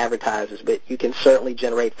attract advertisers, but you can certainly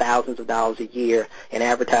generate thousands of dollars a year in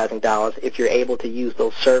advertising dollars if you're able to use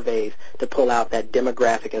those surveys to pull out that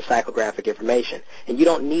demographic and psychographic information. And you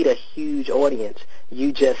don't need a huge audience.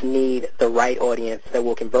 You just need the right audience that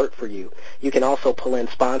will convert for you. You can also pull in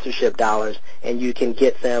sponsorship dollars, and you can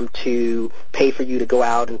get them to pay for you to go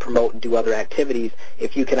out and promote and do other activities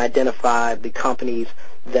if you can identify the companies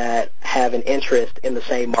that have an interest in the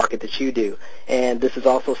same market that you do. And this is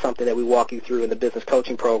also something that we walk you through in the business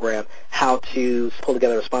coaching program, how to pull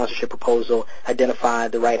together a sponsorship proposal, identify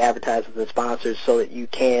the right advertisers and sponsors so that you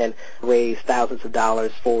can raise thousands of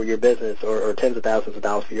dollars for your business or tens of thousands of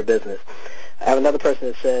dollars for your business. I have another person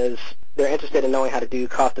that says they're interested in knowing how to do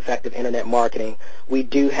cost-effective internet marketing. We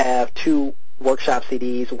do have 2 workshop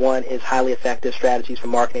CDs. One is Highly Effective Strategies for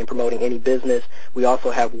Marketing and Promoting Any Business. We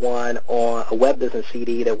also have one on a web business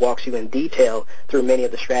CD that walks you in detail through many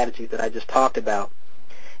of the strategies that I just talked about.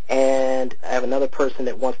 And I have another person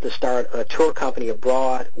that wants to start a tour company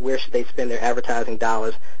abroad. Where should they spend their advertising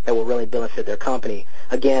dollars that will really benefit their company?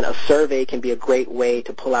 Again, a survey can be a great way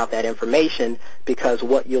to pull out that information, because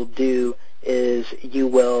what you'll do is you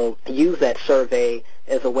will use that survey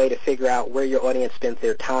as a way to figure out where your audience spends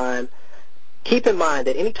their time. Keep in mind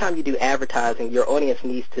that anytime you do advertising, your audience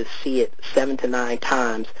needs to see it 7 to 9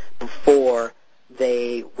 times before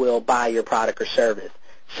they will buy your product or service.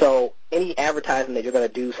 So any advertising that you're going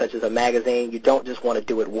to do, such as a magazine, you don't just want to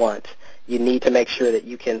do it once. You need to make sure that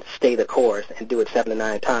you can stay the course and do it 7 to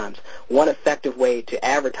 9 times. One effective way to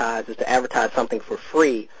advertise is to advertise something for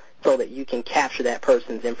free so that you can capture that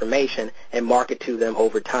person's information and market to them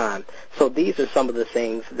over time. So these are some of the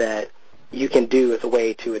things that you can do as a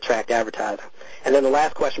way to attract advertising. And then the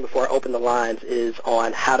last question before I open the lines is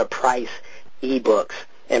on how to price ebooks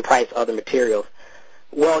and price other materials.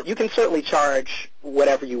 Well, you can certainly charge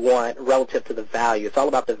whatever you want relative to the value. It's all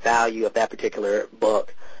about the value of that particular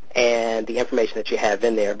book and the information that you have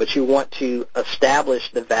in there. But you want to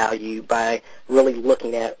establish the value by really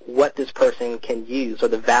looking at what this person can use, or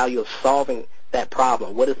the value of solving that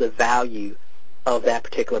problem. What is the value of that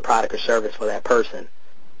particular product or service for that person?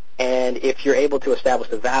 And if you're able to establish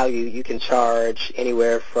the value, you can charge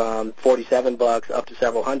anywhere from $47 up to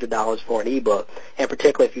several $100s for an ebook, and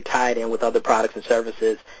particularly if you tie it in with other products and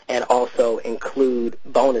services and also include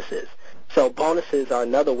bonuses. So bonuses are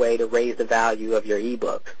another way to raise the value of your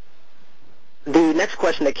ebook. The next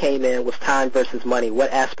question that came in was time versus money.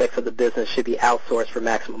 What aspects of the business should be outsourced for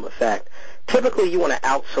maximum effect? Typically, you want to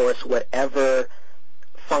outsource whatever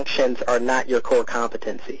functions are not your core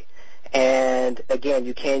competency. And again,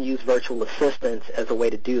 you can use virtual assistants as a way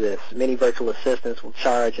to do this. Many virtual assistants will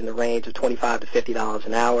charge in the range of $25 to $50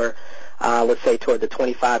 an hour. Let's say toward the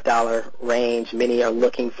 $25 range. Many are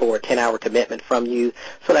looking for a 10-hour commitment from you,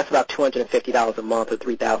 so that's about $250 a month or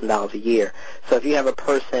 $3,000 a year. So if you have a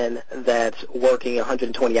person that's working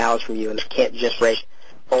 120 hours from you and can't generate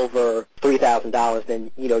over $3,000,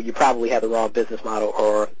 then you probably have the wrong business model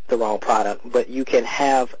or the wrong product. But you can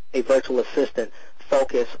have a virtual assistant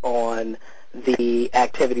focus on the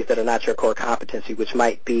activities that are not your core competency, which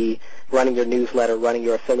might be running your newsletter, running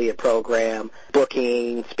your affiliate program,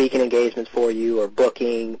 booking speaking engagements for you, or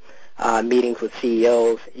booking meetings with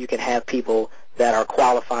CEOs. You can have people that are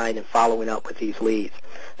qualifying and following up with these leads.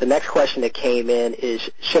 The next question that came in is,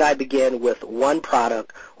 should I begin with one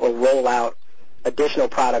product or roll out additional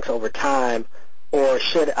products over time, or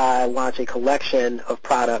should I launch a collection of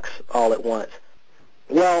products all at once?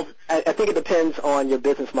 Well, I think it depends on your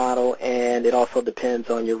business model, and it also depends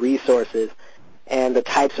on your resources and the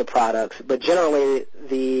types of products. But generally,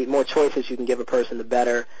 the more choices you can give a person, the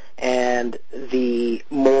better, and the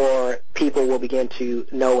more people will begin to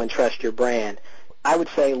know and trust your brand. I would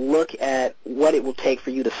say look at what it will take for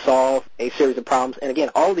you to solve a series of problems. And again,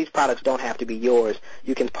 all of these products don't have to be yours.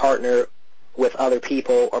 You can partner with other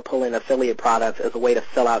people or pull in affiliate products as a way to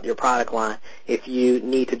fill out your product line if you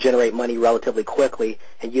need to generate money relatively quickly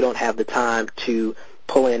and you don't have the time to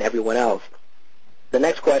pull in everyone else. The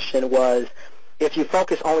next question was, if you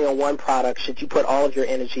focus only on one product, should you put all of your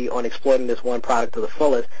energy on exploiting this one product to the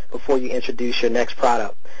fullest before you introduce your next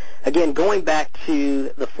product? Again, going back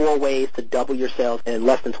to the 4 ways to double your sales in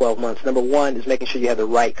less than 12 months, number 1 is making sure you have the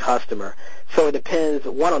right customer. So it depends,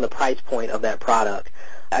 1, on the price point of that product.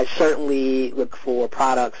 I certainly look for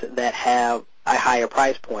products that have a higher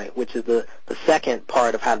price point, which is the second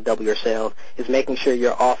part of how to double your sales, is making sure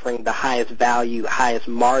you're offering the highest value, highest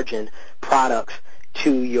margin products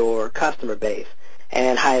to your customer base.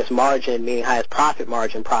 And highest margin, meaning highest profit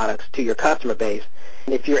margin products to your customer base.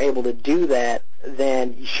 And if you're able to do that,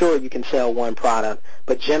 then sure, you can sell one product.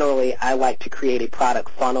 But generally, I like to create a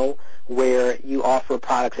product funnel where you offer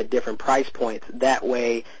products at different price points. That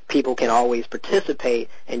way, people can always participate,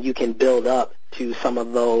 and you can build up to some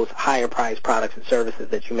of those higher priced products and services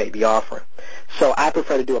that you may be offering. So I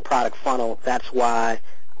prefer to do a product funnel. That's why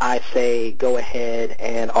I say go ahead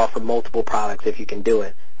and offer multiple products if you can do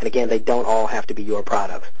it. And again, they don't all have to be your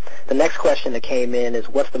products. The next question that came in is,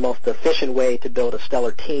 what's the most efficient way to build a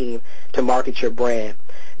stellar team to market your brand?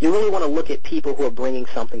 You really want to look at people who are bringing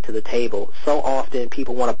something to the table. So often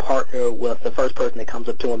people want to partner with the first person that comes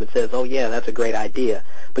up to them and says, oh, yeah, that's a great idea.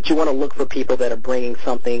 But you want to look for people that are bringing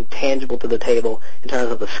something tangible to the table in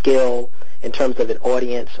terms of a skill, in terms of an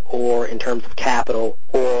audience, or in terms of capital,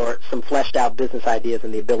 or some fleshed out business ideas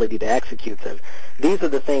and the ability to execute them. These are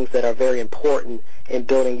the things that are very important in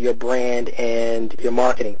building your brand and your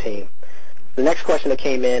marketing team. The next question that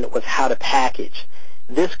came in was how to package.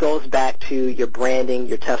 This goes back to your branding,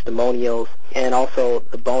 your testimonials, and also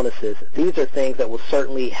the bonuses. These are things that will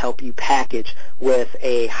certainly help you package with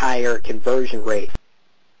a higher conversion rate.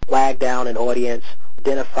 Flag down an audience,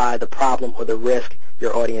 identify the problem or the risk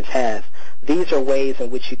your audience has. These are ways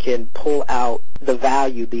in which you can pull out the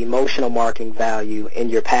value, the emotional marketing value in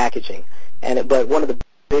your packaging. But one of the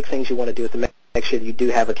big things you want to do is to make sure that you do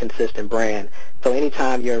have a consistent brand. So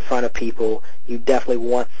anytime you're in front of people, you definitely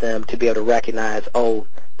want them to be able to recognize, oh,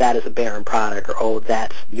 that is a Barron product, or oh,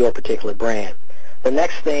 that's your particular brand. The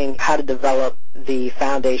next thing, how to develop the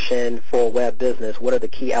foundation for a web business. What are the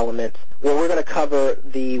key elements? Well, we're going to cover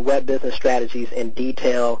the web business strategies in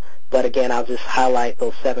detail, but again, I'll just highlight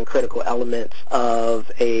those 7 critical elements of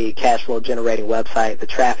a cash flow generating website: the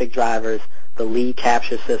traffic drivers, the lead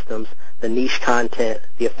capture systems, the niche content,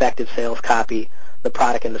 the effective sales copy, the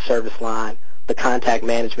product and the service line, the contact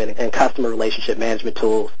management and customer relationship management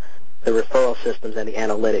tools, the referral systems, and the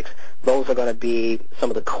analytics. Those are going to be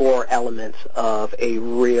some of the core elements of a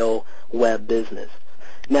real web business.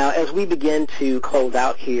 Now, as we begin to close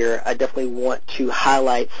out here, I definitely want to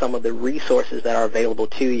highlight some of the resources that are available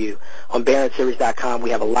to you. On BarronSeries.com,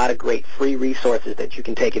 we have a lot of great free resources that you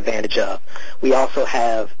can take advantage of. We also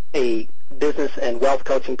have a business and wealth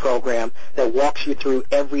coaching program that walks you through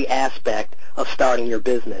every aspect of starting your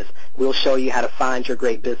business. We'll show you how to find your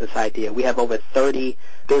great business idea. We have over 30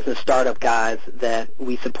 business startup guides that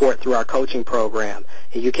we support through our coaching program.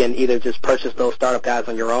 And you can either just purchase those startup guides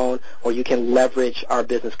on your own, or you can leverage our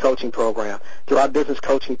business coaching program. Through our business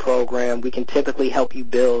coaching program, we can typically help you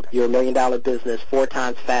build your $1 million business 4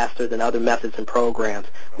 times faster than other methods and programs.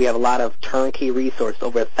 We have a lot of turnkey resources,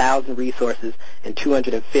 over 1,000 resources and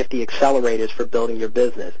 250 accelerators for building your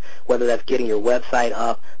business, whether that's getting your website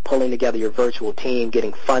up, pulling together your virtual team,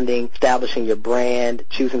 getting funding, establishing your brand,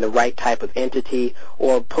 choosing the right type of entity,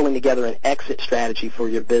 or pulling together an exit strategy for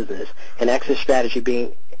your business. An exit strategy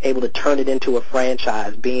being able to turn it into a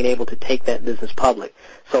franchise, being able to take that business public.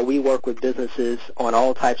 So we work with businesses on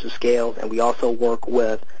all types of scales, and we also work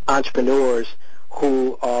with entrepreneurs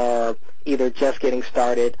who are either just getting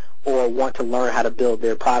started or want to learn how to build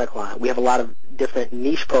their product line. We have a lot of different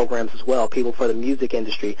niche programs as well, people for the music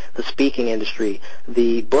industry, the speaking industry,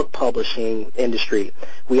 the book publishing industry.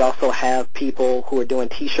 We also have people who are doing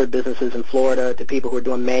T-shirt businesses in Florida to people who are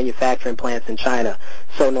doing manufacturing plants in China.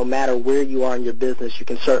 So no matter where you are in your business, you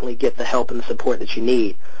can certainly get the help and the support that you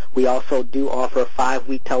need. We also do offer a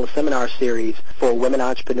 5-week teleseminar series for women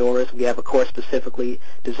entrepreneurs. We have a course specifically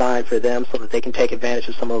designed for them so that they can take advantage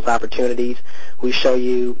of some of those opportunities. We show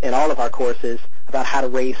you in all of our courses about how to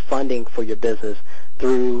raise funding for your business,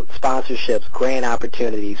 through sponsorships, grant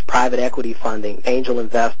opportunities, private equity funding, angel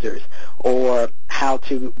investors, or how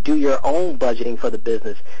to do your own budgeting for the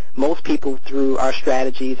business. Most people, through our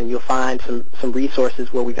strategies, and you'll find some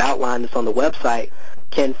resources where we've outlined this on the website,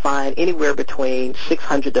 can find anywhere between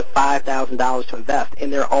 $600 to $5,000 to invest in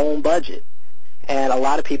their own budget. And a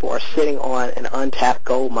lot of people are sitting on an untapped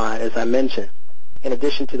gold mine, as I mentioned. In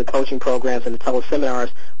addition to the coaching programs and the teleseminars,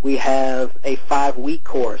 we have a 5-week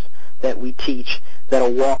course that we teach that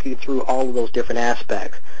will walk you through all of those different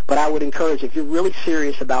aspects. But I would encourage, if you're really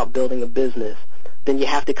serious about building a business, then you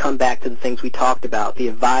have to come back to the things we talked about, the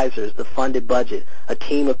advisors, the funded budget, a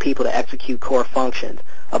team of people to execute core functions,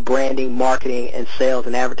 a branding, marketing, and sales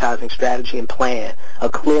and advertising strategy and plan, a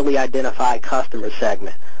clearly identified customer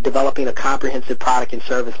segment, developing a comprehensive product and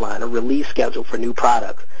service line, a release schedule for new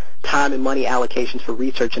products, time and money allocations for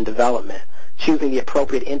research and development, choosing the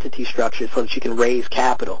appropriate entity structure so that you can raise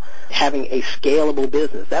capital, having a scalable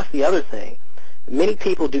business. That's the other thing. Many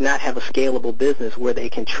people do not have a scalable business where they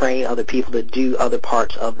can train other people to do other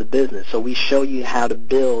parts of the business. So we show you how to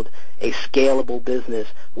build a scalable business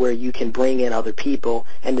where you can bring in other people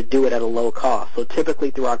and to do it at a low cost. So typically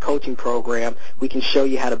through our coaching program, we can show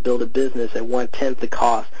you how to build a business at 1/10 the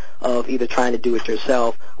cost of either trying to do it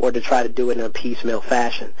yourself or to try to do it in a piecemeal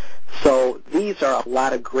fashion. So these are a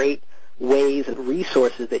lot of great ways and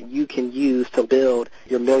resources that you can use to build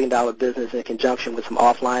your $1 million business in conjunction with some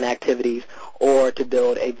offline activities or to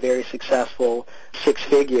build a very successful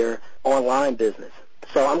 6-figure online business.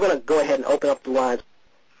 So I'm going to go ahead and open up the lines.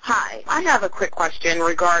 Hi, I have a quick question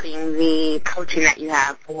regarding the coaching that you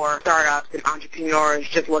have for startups and entrepreneurs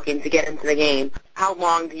just looking to get into the game. How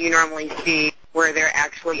long do you normally see where they're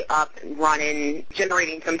actually up and running,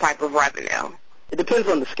 generating some type of revenue? It depends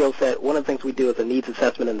on the skill set. One of the things we do is a needs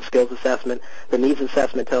assessment and a skills assessment. The needs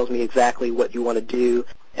assessment tells me exactly what you want to do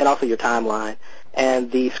and also your timeline.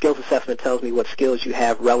 And the skills assessment tells me what skills you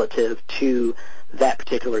have relative to that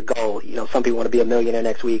particular goal. You know, some people want to be a millionaire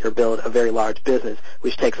next week or build a very large business,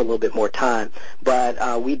 which takes a little bit more time.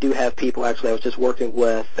 But we do have people, actually, I was just working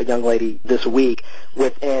with a young lady this week.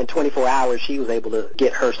 Within 24 hours, she was able to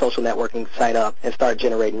get her social networking site up and start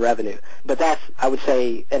generating revenue. But that's, I would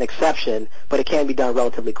say, an exception, but it can be done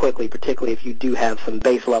relatively quickly, particularly if you do have some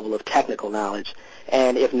base level of technical knowledge.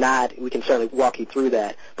 And if not, we can certainly walk you through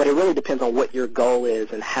that. But it really depends on what your goal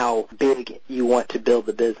is and how big you want to build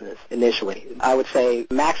the business initially. I would say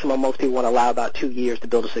maximum, most people want to allow about 2 years to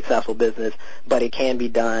build a successful business, but it can be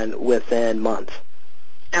done within months.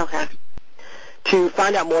 Okay. To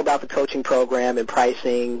find out more about the coaching program and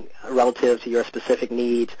pricing relative to your specific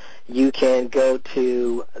needs, you can go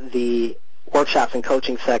to the workshops and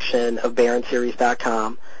coaching section of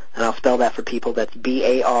BaronSeries.com, and I'll spell that for people. That's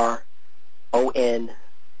BaronSeries.com,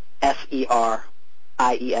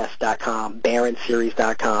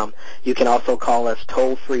 BaronSeries.com. You can also call us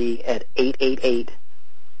toll-free at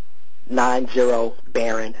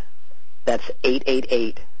 888-90-BARON. That's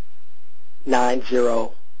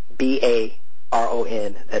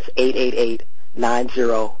 888-90-BARON. That's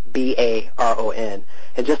 888-90-BARON.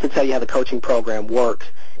 And just to tell you how the coaching program works,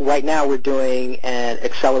 right now we're doing an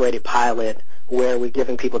accelerated pilot where we're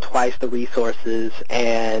giving people twice the resources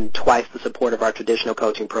and twice the support of our traditional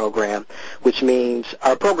coaching program, which means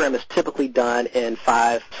our program is typically done in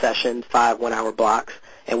 5 sessions, 5 one-hour blocks,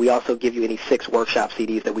 and we also give you any 6 workshop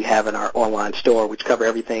CDs that we have in our online store, which cover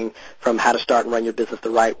everything from how to start and run your business the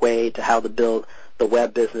right way to how to build the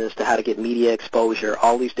web business to how to get media exposure,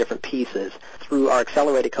 all these different pieces. Through our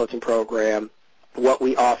accelerated coaching program, what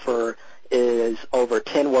we offer is over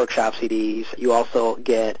 10 workshop CDs. You also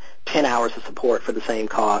get 10 hours of support for the same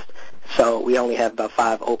cost. So we only have about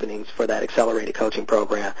 5 openings for that accelerated coaching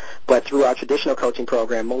program. But through our traditional coaching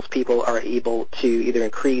program, most people are able to either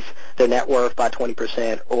increase their net worth by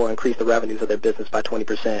 20% or increase the revenues of their business by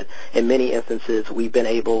 20%. In many instances, we've been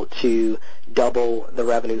able to double the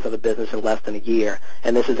revenues of a business in less than a year.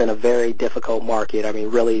 And this is in a very difficult market. I mean,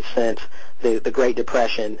 really, since the Great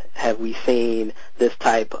Depression have we seen this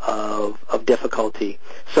type of difficulty.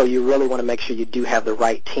 So you really want to make sure you do have the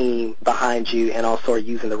right team behind you and also are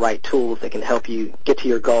using the right tools that can help you get to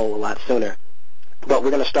your goal a lot sooner. But we're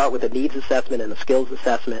going to start with a needs assessment and a skills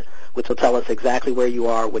assessment, which will tell us exactly where you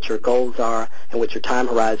are, what your goals are, and what your time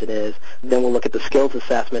horizon is. Then we'll look at the skills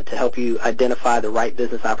assessment to help you identify the right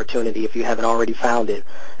business opportunity if you haven't already found it.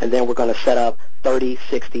 And then we're going to set up 30,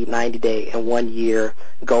 60, 90-day, and 1-year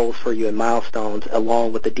goals for you and milestones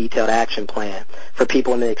along with the detailed action plan. For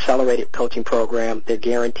people in the accelerated coaching program, they're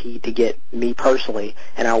guaranteed to get me personally,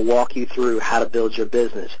 and I'll walk you through how to build your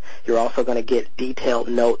business. You're also going to get detailed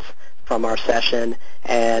notes from our session,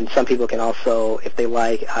 and some people can also, if they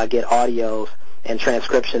like, get audios and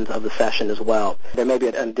transcriptions of the session as well. There may be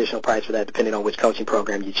an additional price for that depending on which coaching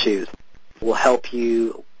program you choose. We'll help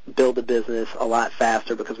you build a business a lot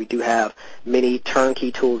faster because we do have many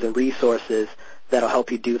turnkey tools and resources that'll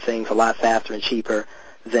help you do things a lot faster and cheaper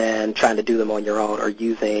than trying to do them on your own or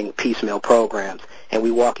using piecemeal programs. And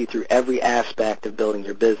we walk you through every aspect of building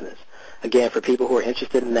your business. Again, for people who are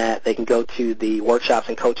interested in that, they can go to the workshops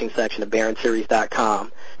and coaching section of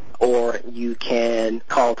BaronSeries.com, or you can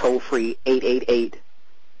call toll-free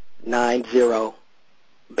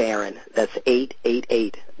 888-90-BARON. That's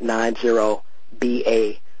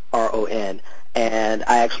 888-90-BARON. And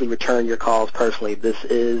I actually return your calls personally. This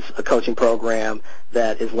is a coaching program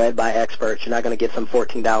that is led by experts. You're not going to get some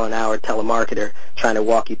 $14 an hour telemarketer trying to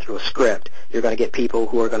walk you through a script. You're going to get people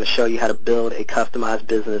who are going to show you how to build a customized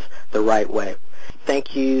business the right way.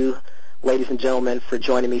 Thank you, ladies and gentlemen, for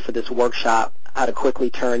joining me for this workshop, how to quickly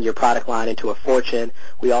turn your product line into a fortune.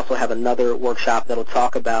 We also have another workshop that will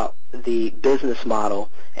talk about the business model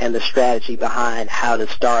and the strategy behind how to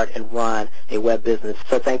start and run a web business.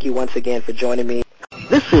 So thank you once again for joining me.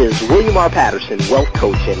 This is William R. Patterson, wealth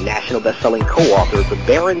coach and national best-selling co-author of The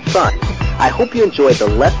Baron Son. I hope you enjoyed the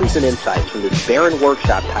lessons and insights from this Baron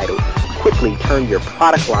workshop titled, Quickly Turn Your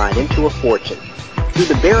Product Line into a Fortune. Through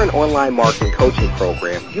the Baron Online Marketing Coaching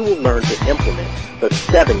Program, you will learn to implement the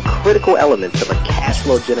 7 critical elements of a cash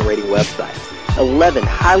flow generating website, 11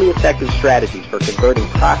 highly effective strategies for converting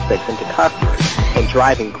prospects into customers and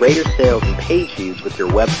driving greater sales and page views with your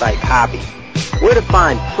website copy, where to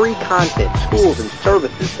find free content, tools, and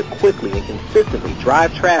services to quickly and consistently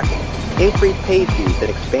drive traffic, increase page views, and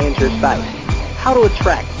expand your site, how to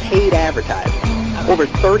attract paid advertisers, over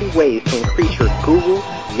 30 ways to increase your Google,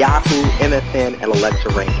 Yahoo, MSN, and Alexa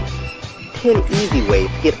rankings, 10 easy ways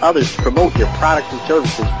to get others to promote your products and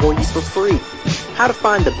services for you for free, how to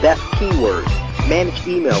find the best keywords, manage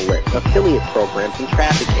email lists, affiliate programs, and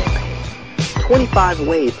traffic campaigns, 25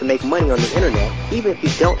 ways to make money on the internet even if you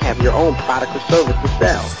don't have your own product or service to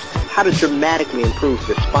sell, how to dramatically improve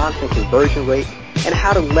response and conversion rates, and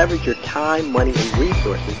how to leverage your time, money, and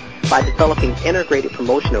resources by developing integrated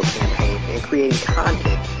promotional campaigns and creating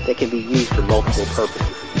content that can be used for multiple purposes.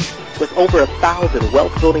 With over 1,000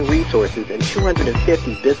 wealth-building resources and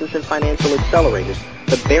 250 business and financial accelerators,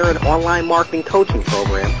 the Baron Online Marketing Coaching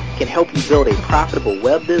Program can help you build a profitable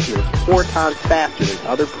web business 4 times faster than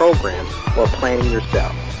other programs while planning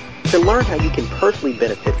yourself. To learn how you can personally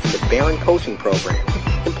benefit from the Baron Coaching Program,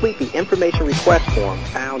 complete the information request form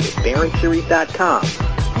found at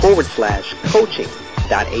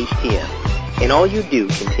BaronSeries.com/coaching.htm. In all you do,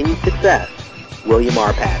 continued success, William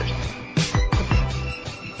R. Patterson.